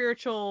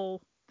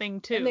spiritual thing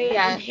too. And they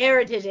Yeah.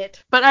 inherited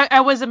it. But I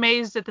was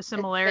amazed at the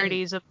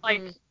similarities of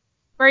like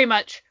very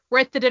much. We're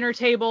at the dinner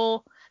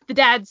table. The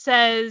dad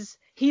says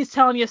he's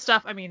telling you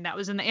stuff. I mean, that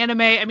was in the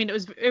anime. I mean,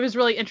 it was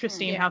really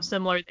interesting how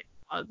similar they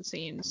are, the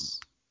scenes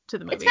to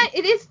the movie.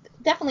 It is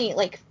definitely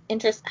like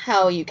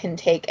how you can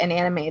take an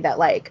anime that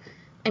like,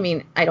 I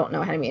mean, I don't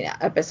know how many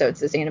episodes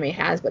this anime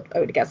has, but I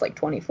would guess like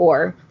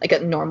 24, like a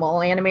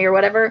normal anime or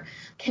whatever,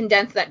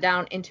 condense that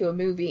down into a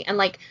movie. And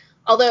like,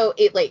 although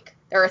it like,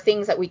 there are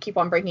things that we keep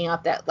on bringing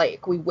up that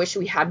like we wish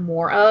we had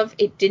more of,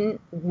 it didn't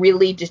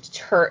really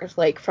deter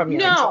like from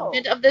your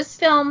enjoyment of this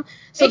film.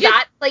 So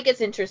that like is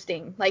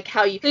interesting, like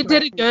how you can They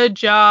did a good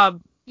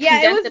job.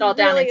 condense it all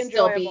down and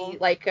still be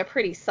like a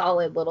pretty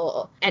solid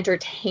little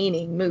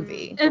entertaining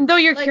movie. And though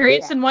you're Like,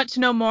 curious and want to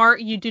know more,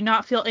 you do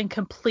not feel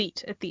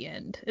incomplete at the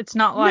end. It's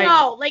not like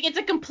No, like it's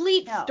a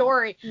complete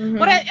story. Mhm.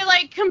 But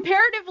like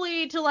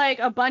comparatively to like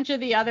a bunch of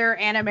the other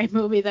anime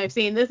movies I've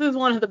seen, this is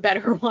one of the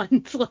better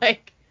ones.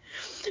 Like,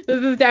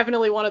 this is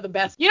definitely one of the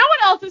best. You know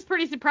what else is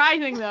pretty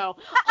surprising though?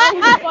 All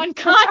the fun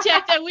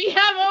content that we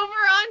have over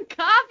on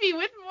Coffee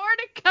with more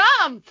to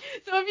come.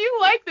 So if you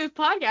like this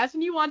podcast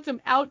and you want some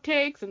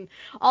outtakes and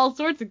all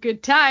sorts of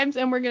good times,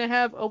 and we're gonna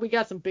have we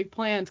got some big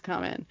plans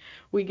coming.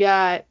 We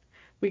got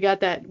like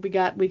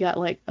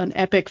an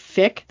epic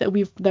fic that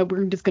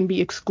we're just gonna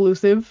be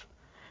exclusive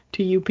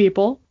to you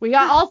people. We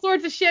got all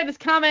sorts of shit that's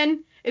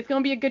coming. It's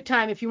going to be a good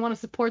time. If you want to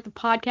support the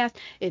podcast,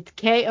 it's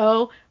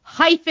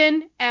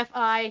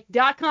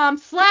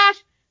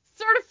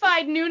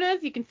ko-fi.com/certified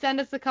Nunas. You can send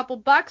us a couple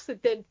bucks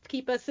that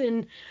keep us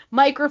in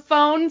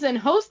microphones and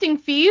hosting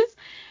fees.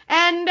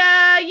 And,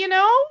 you're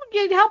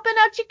helping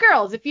out your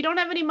girls. If you don't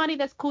have any money,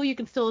 that's cool. You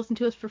can still listen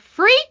to us for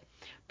free.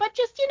 But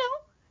just,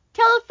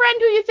 tell a friend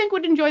who you think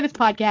would enjoy this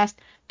podcast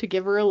to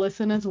give her a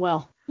listen as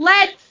well.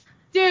 Let's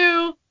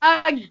do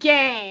a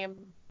game.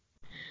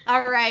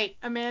 All right,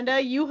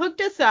 Amanda, you hooked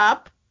us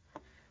up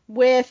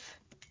with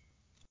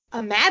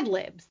a Mad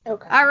Libs.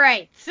 Okay. All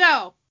right,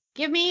 so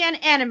give me an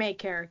anime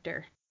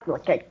character.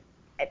 Like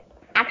an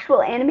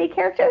actual anime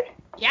character?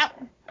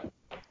 Yep.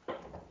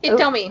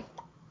 Hitomi.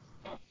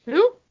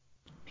 Who?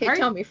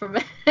 Hitomi from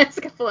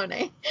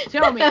Escaflowne.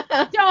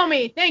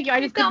 Tomi. Thank you. I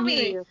just couldn't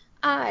hear you.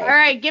 All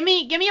right, give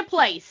me a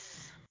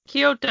place.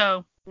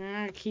 Kyoto,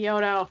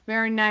 Kyoto.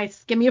 Very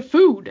nice. Give me a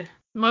food.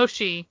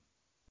 Mochi,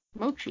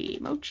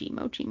 Mochi.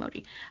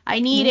 I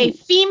need a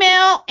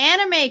female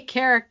anime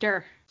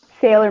character.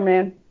 Sailor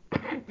Moon.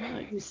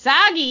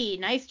 Usagi.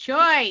 Nice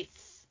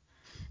choice.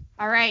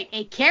 All right,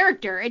 a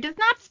character. It does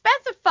not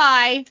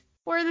specify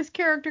where this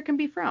character can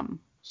be from.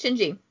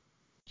 Shinji.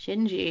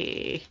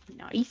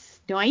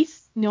 Nice.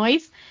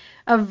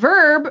 A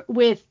verb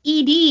with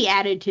ed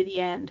added to the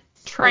end.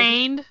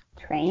 trained,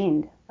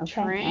 Okay.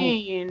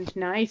 Trained.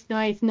 Nice.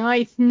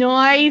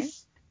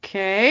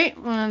 Okay,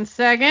 1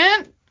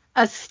 second.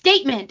 A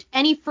statement.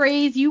 Any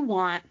phrase you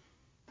want.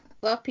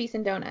 Love, peace,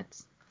 and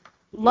donuts.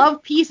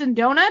 Love, peace, and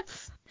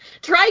donuts?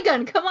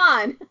 Trigun, come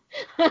on.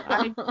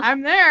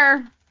 I'm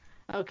there.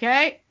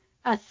 Okay.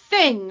 A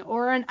thing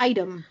or an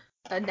item.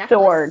 A necklace.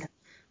 Sword.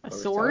 A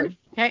sword.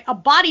 Okay. A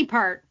body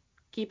part.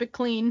 Keep it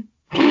clean.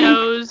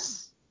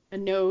 nose, A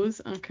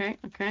nose. Okay.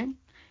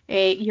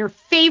 Your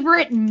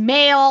favorite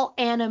male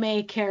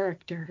anime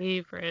character.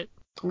 Favorite.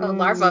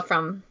 Larva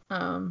from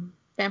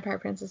Vampire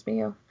Princess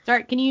Mio.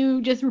 Sorry, can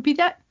you just repeat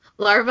that?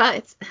 Larva.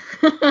 It's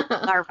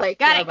Larva. like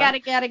Got larva.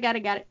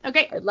 it.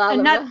 Okay.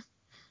 Larva.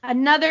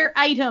 Another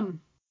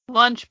item.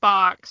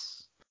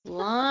 Lunchbox.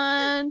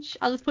 Lunch.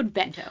 I'll just put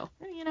bento.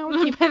 There you go.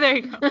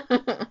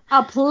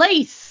 A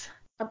place.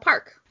 A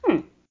park.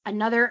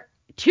 Another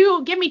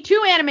two. Give me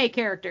 2 anime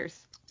characters.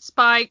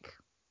 Spike.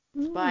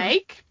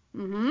 Spike.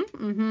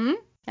 Mm-hmm.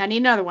 I need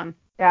another one.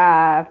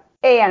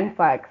 Aeon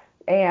Flux.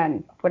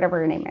 Aeon, whatever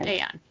her name is.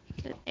 Aeon.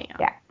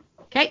 Yeah.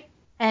 Okay.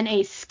 And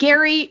a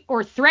scary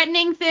or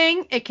threatening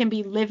thing. It can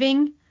be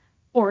living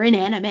or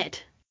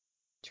inanimate.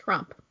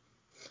 Trump.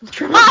 All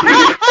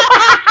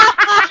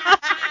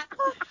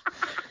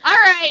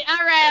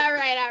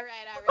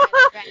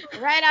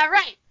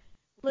right.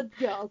 Let's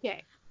go.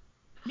 Okay.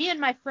 Me and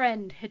my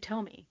friend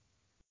Hitomi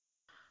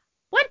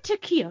went to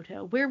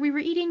Kyoto, where we were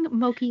eating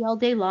mochi all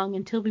day long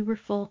until we were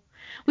full.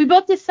 We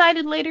both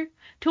decided later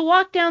to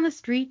walk down the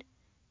street,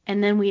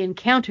 and then we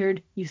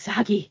encountered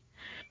Usagi.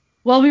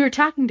 While we were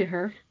talking to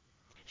her,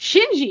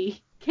 Shinji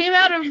came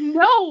out of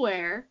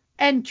nowhere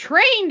and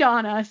trained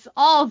on us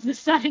all of a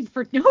sudden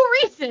for no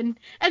reason,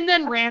 and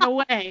then ran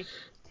away.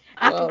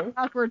 After an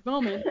awkward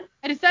moment,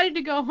 I decided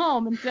to go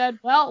home and said,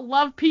 well,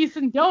 love, peace,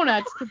 and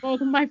donuts to both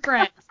of my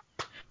friends.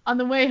 On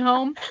the way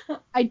home,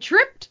 I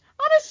tripped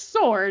on a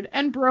sword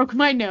and broke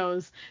my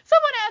nose.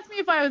 Someone asked me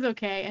if I was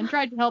okay and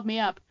tried to help me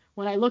up.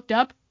 When I looked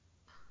up,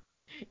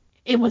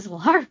 it was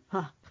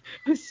Larva,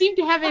 who seemed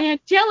to have an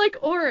angelic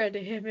aura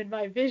to him in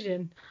my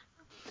vision.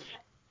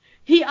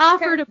 He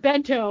offered a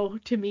bento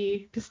to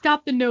me to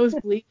stop the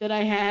nosebleed that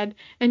I had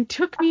and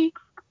took me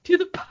to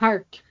the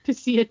park to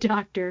see a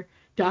doctor,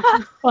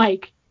 Dr.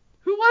 Spike,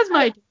 who was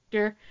my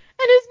doctor, and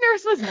his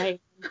nurse was nice.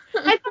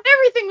 I thought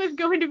everything was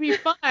going to be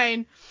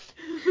fine,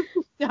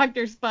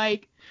 Dr.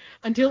 Spike,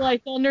 until I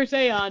saw Nurse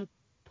Aeon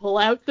pull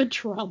out the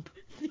Trump.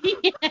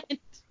 The end.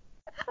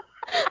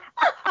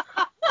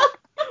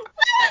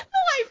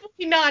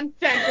 Delightfully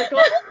nonsensical.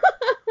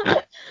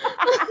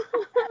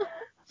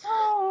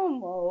 Oh,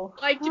 Mo.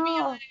 Like, to be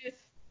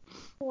honest,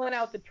 pulling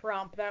out the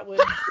Trump, that was...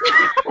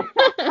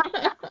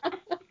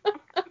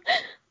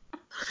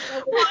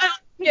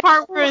 The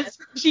part where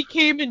she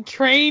came and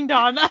trained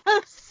on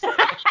us.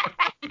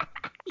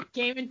 He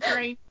came and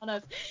trained on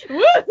us.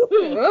 Woo!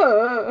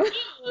 Whoa.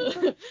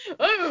 Ooh.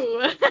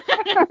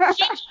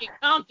 Shinji,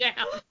 calm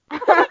down.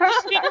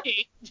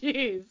 Shinji,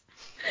 jeez.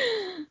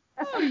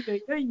 Oy.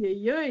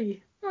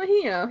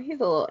 Well, he's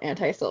a little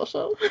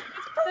antisocial.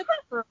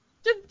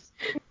 Just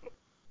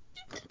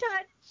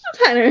touch.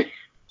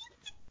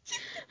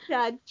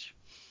 Touch.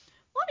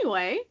 Well,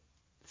 anyway,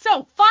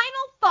 so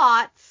final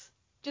thoughts.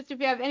 Just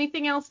if you have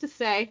anything else to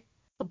say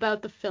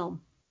about the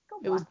film.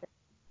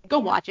 Go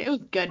watch it. It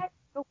was good.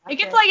 It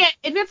gets like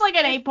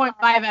an 8.5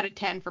 out of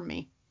 10 from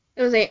me.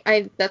 It was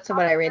that's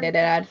what I rated it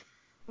at.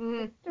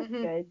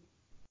 Good.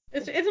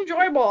 It's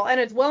enjoyable, and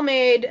it's well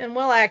made and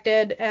well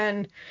acted,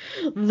 and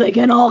they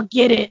can all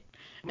get it.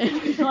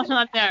 If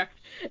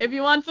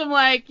you want some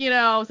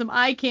some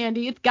eye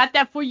candy, it's got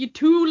that for you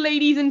too,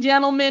 ladies and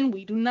gentlemen.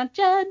 We do not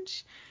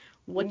judge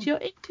what you're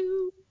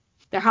into.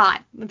 They're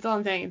hot. That's all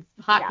I'm saying.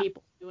 It's hot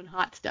people doing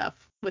hot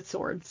stuff with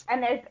swords.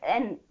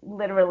 And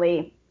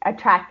literally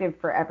attractive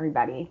for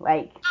everybody.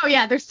 Like, oh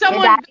yeah, there's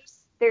someone.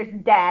 There's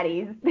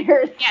daddies.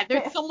 There's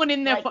someone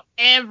in there for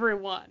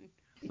everyone.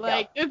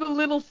 Like, there's a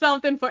little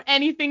something for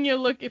anything you're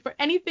looking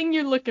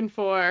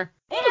for.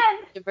 And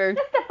just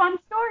a fun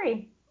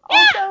story.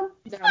 Yeah, also,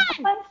 a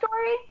fun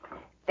story.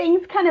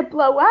 Things kind of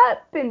blow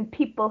up, and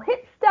people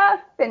hit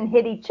stuff and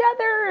hit each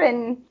other,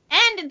 and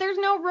there's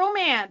no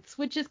romance,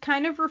 which is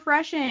kind of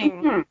refreshing.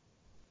 Mm-hmm.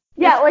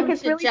 Yeah,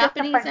 it's really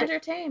Japanese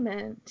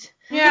entertainment.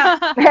 Yeah.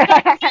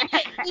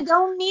 You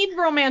don't need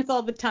romance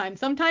all the time.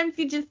 Sometimes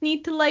you just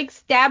need to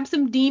stab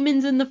some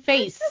demons in the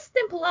face. It's just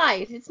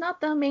implied. It's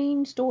not the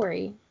main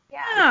story.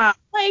 Yeah,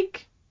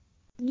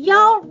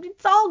 y'all,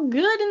 it's all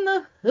good in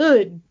the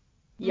hood,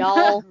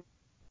 y'all.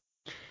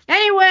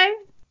 Anyway,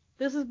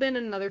 this has been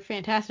another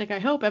fantastic, I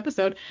hope,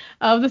 episode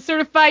of the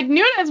Certified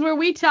Nunas, where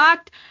we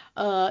talked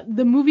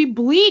the movie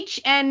Bleach,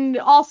 and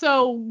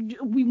also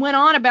we went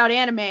on about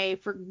anime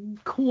for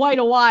quite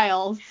a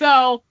while.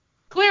 So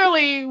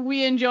clearly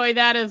we enjoy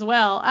that as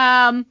well.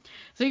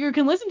 So you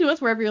can listen to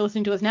us wherever you're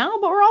listening to us now,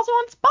 but we're also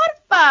on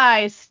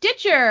Spotify,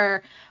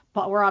 Stitcher.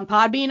 But we're on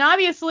Podbean,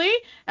 obviously,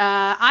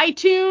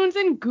 iTunes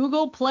and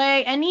Google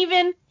Play, and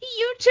even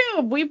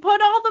YouTube. We put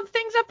all the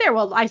things up there.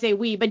 Well, I say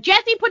we, but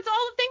Jessie puts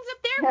all the things up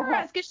there for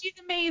us because she's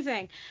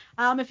amazing.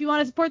 If you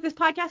want to support this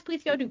podcast,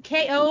 please go to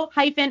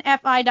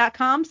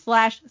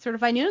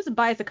ko-fi.com/certifiednews and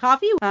buy us a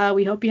coffee.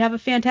 We hope you have a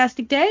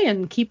fantastic day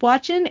and keep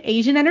watching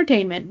Asian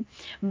entertainment.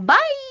 Bye.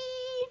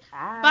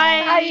 Bye.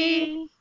 Bye.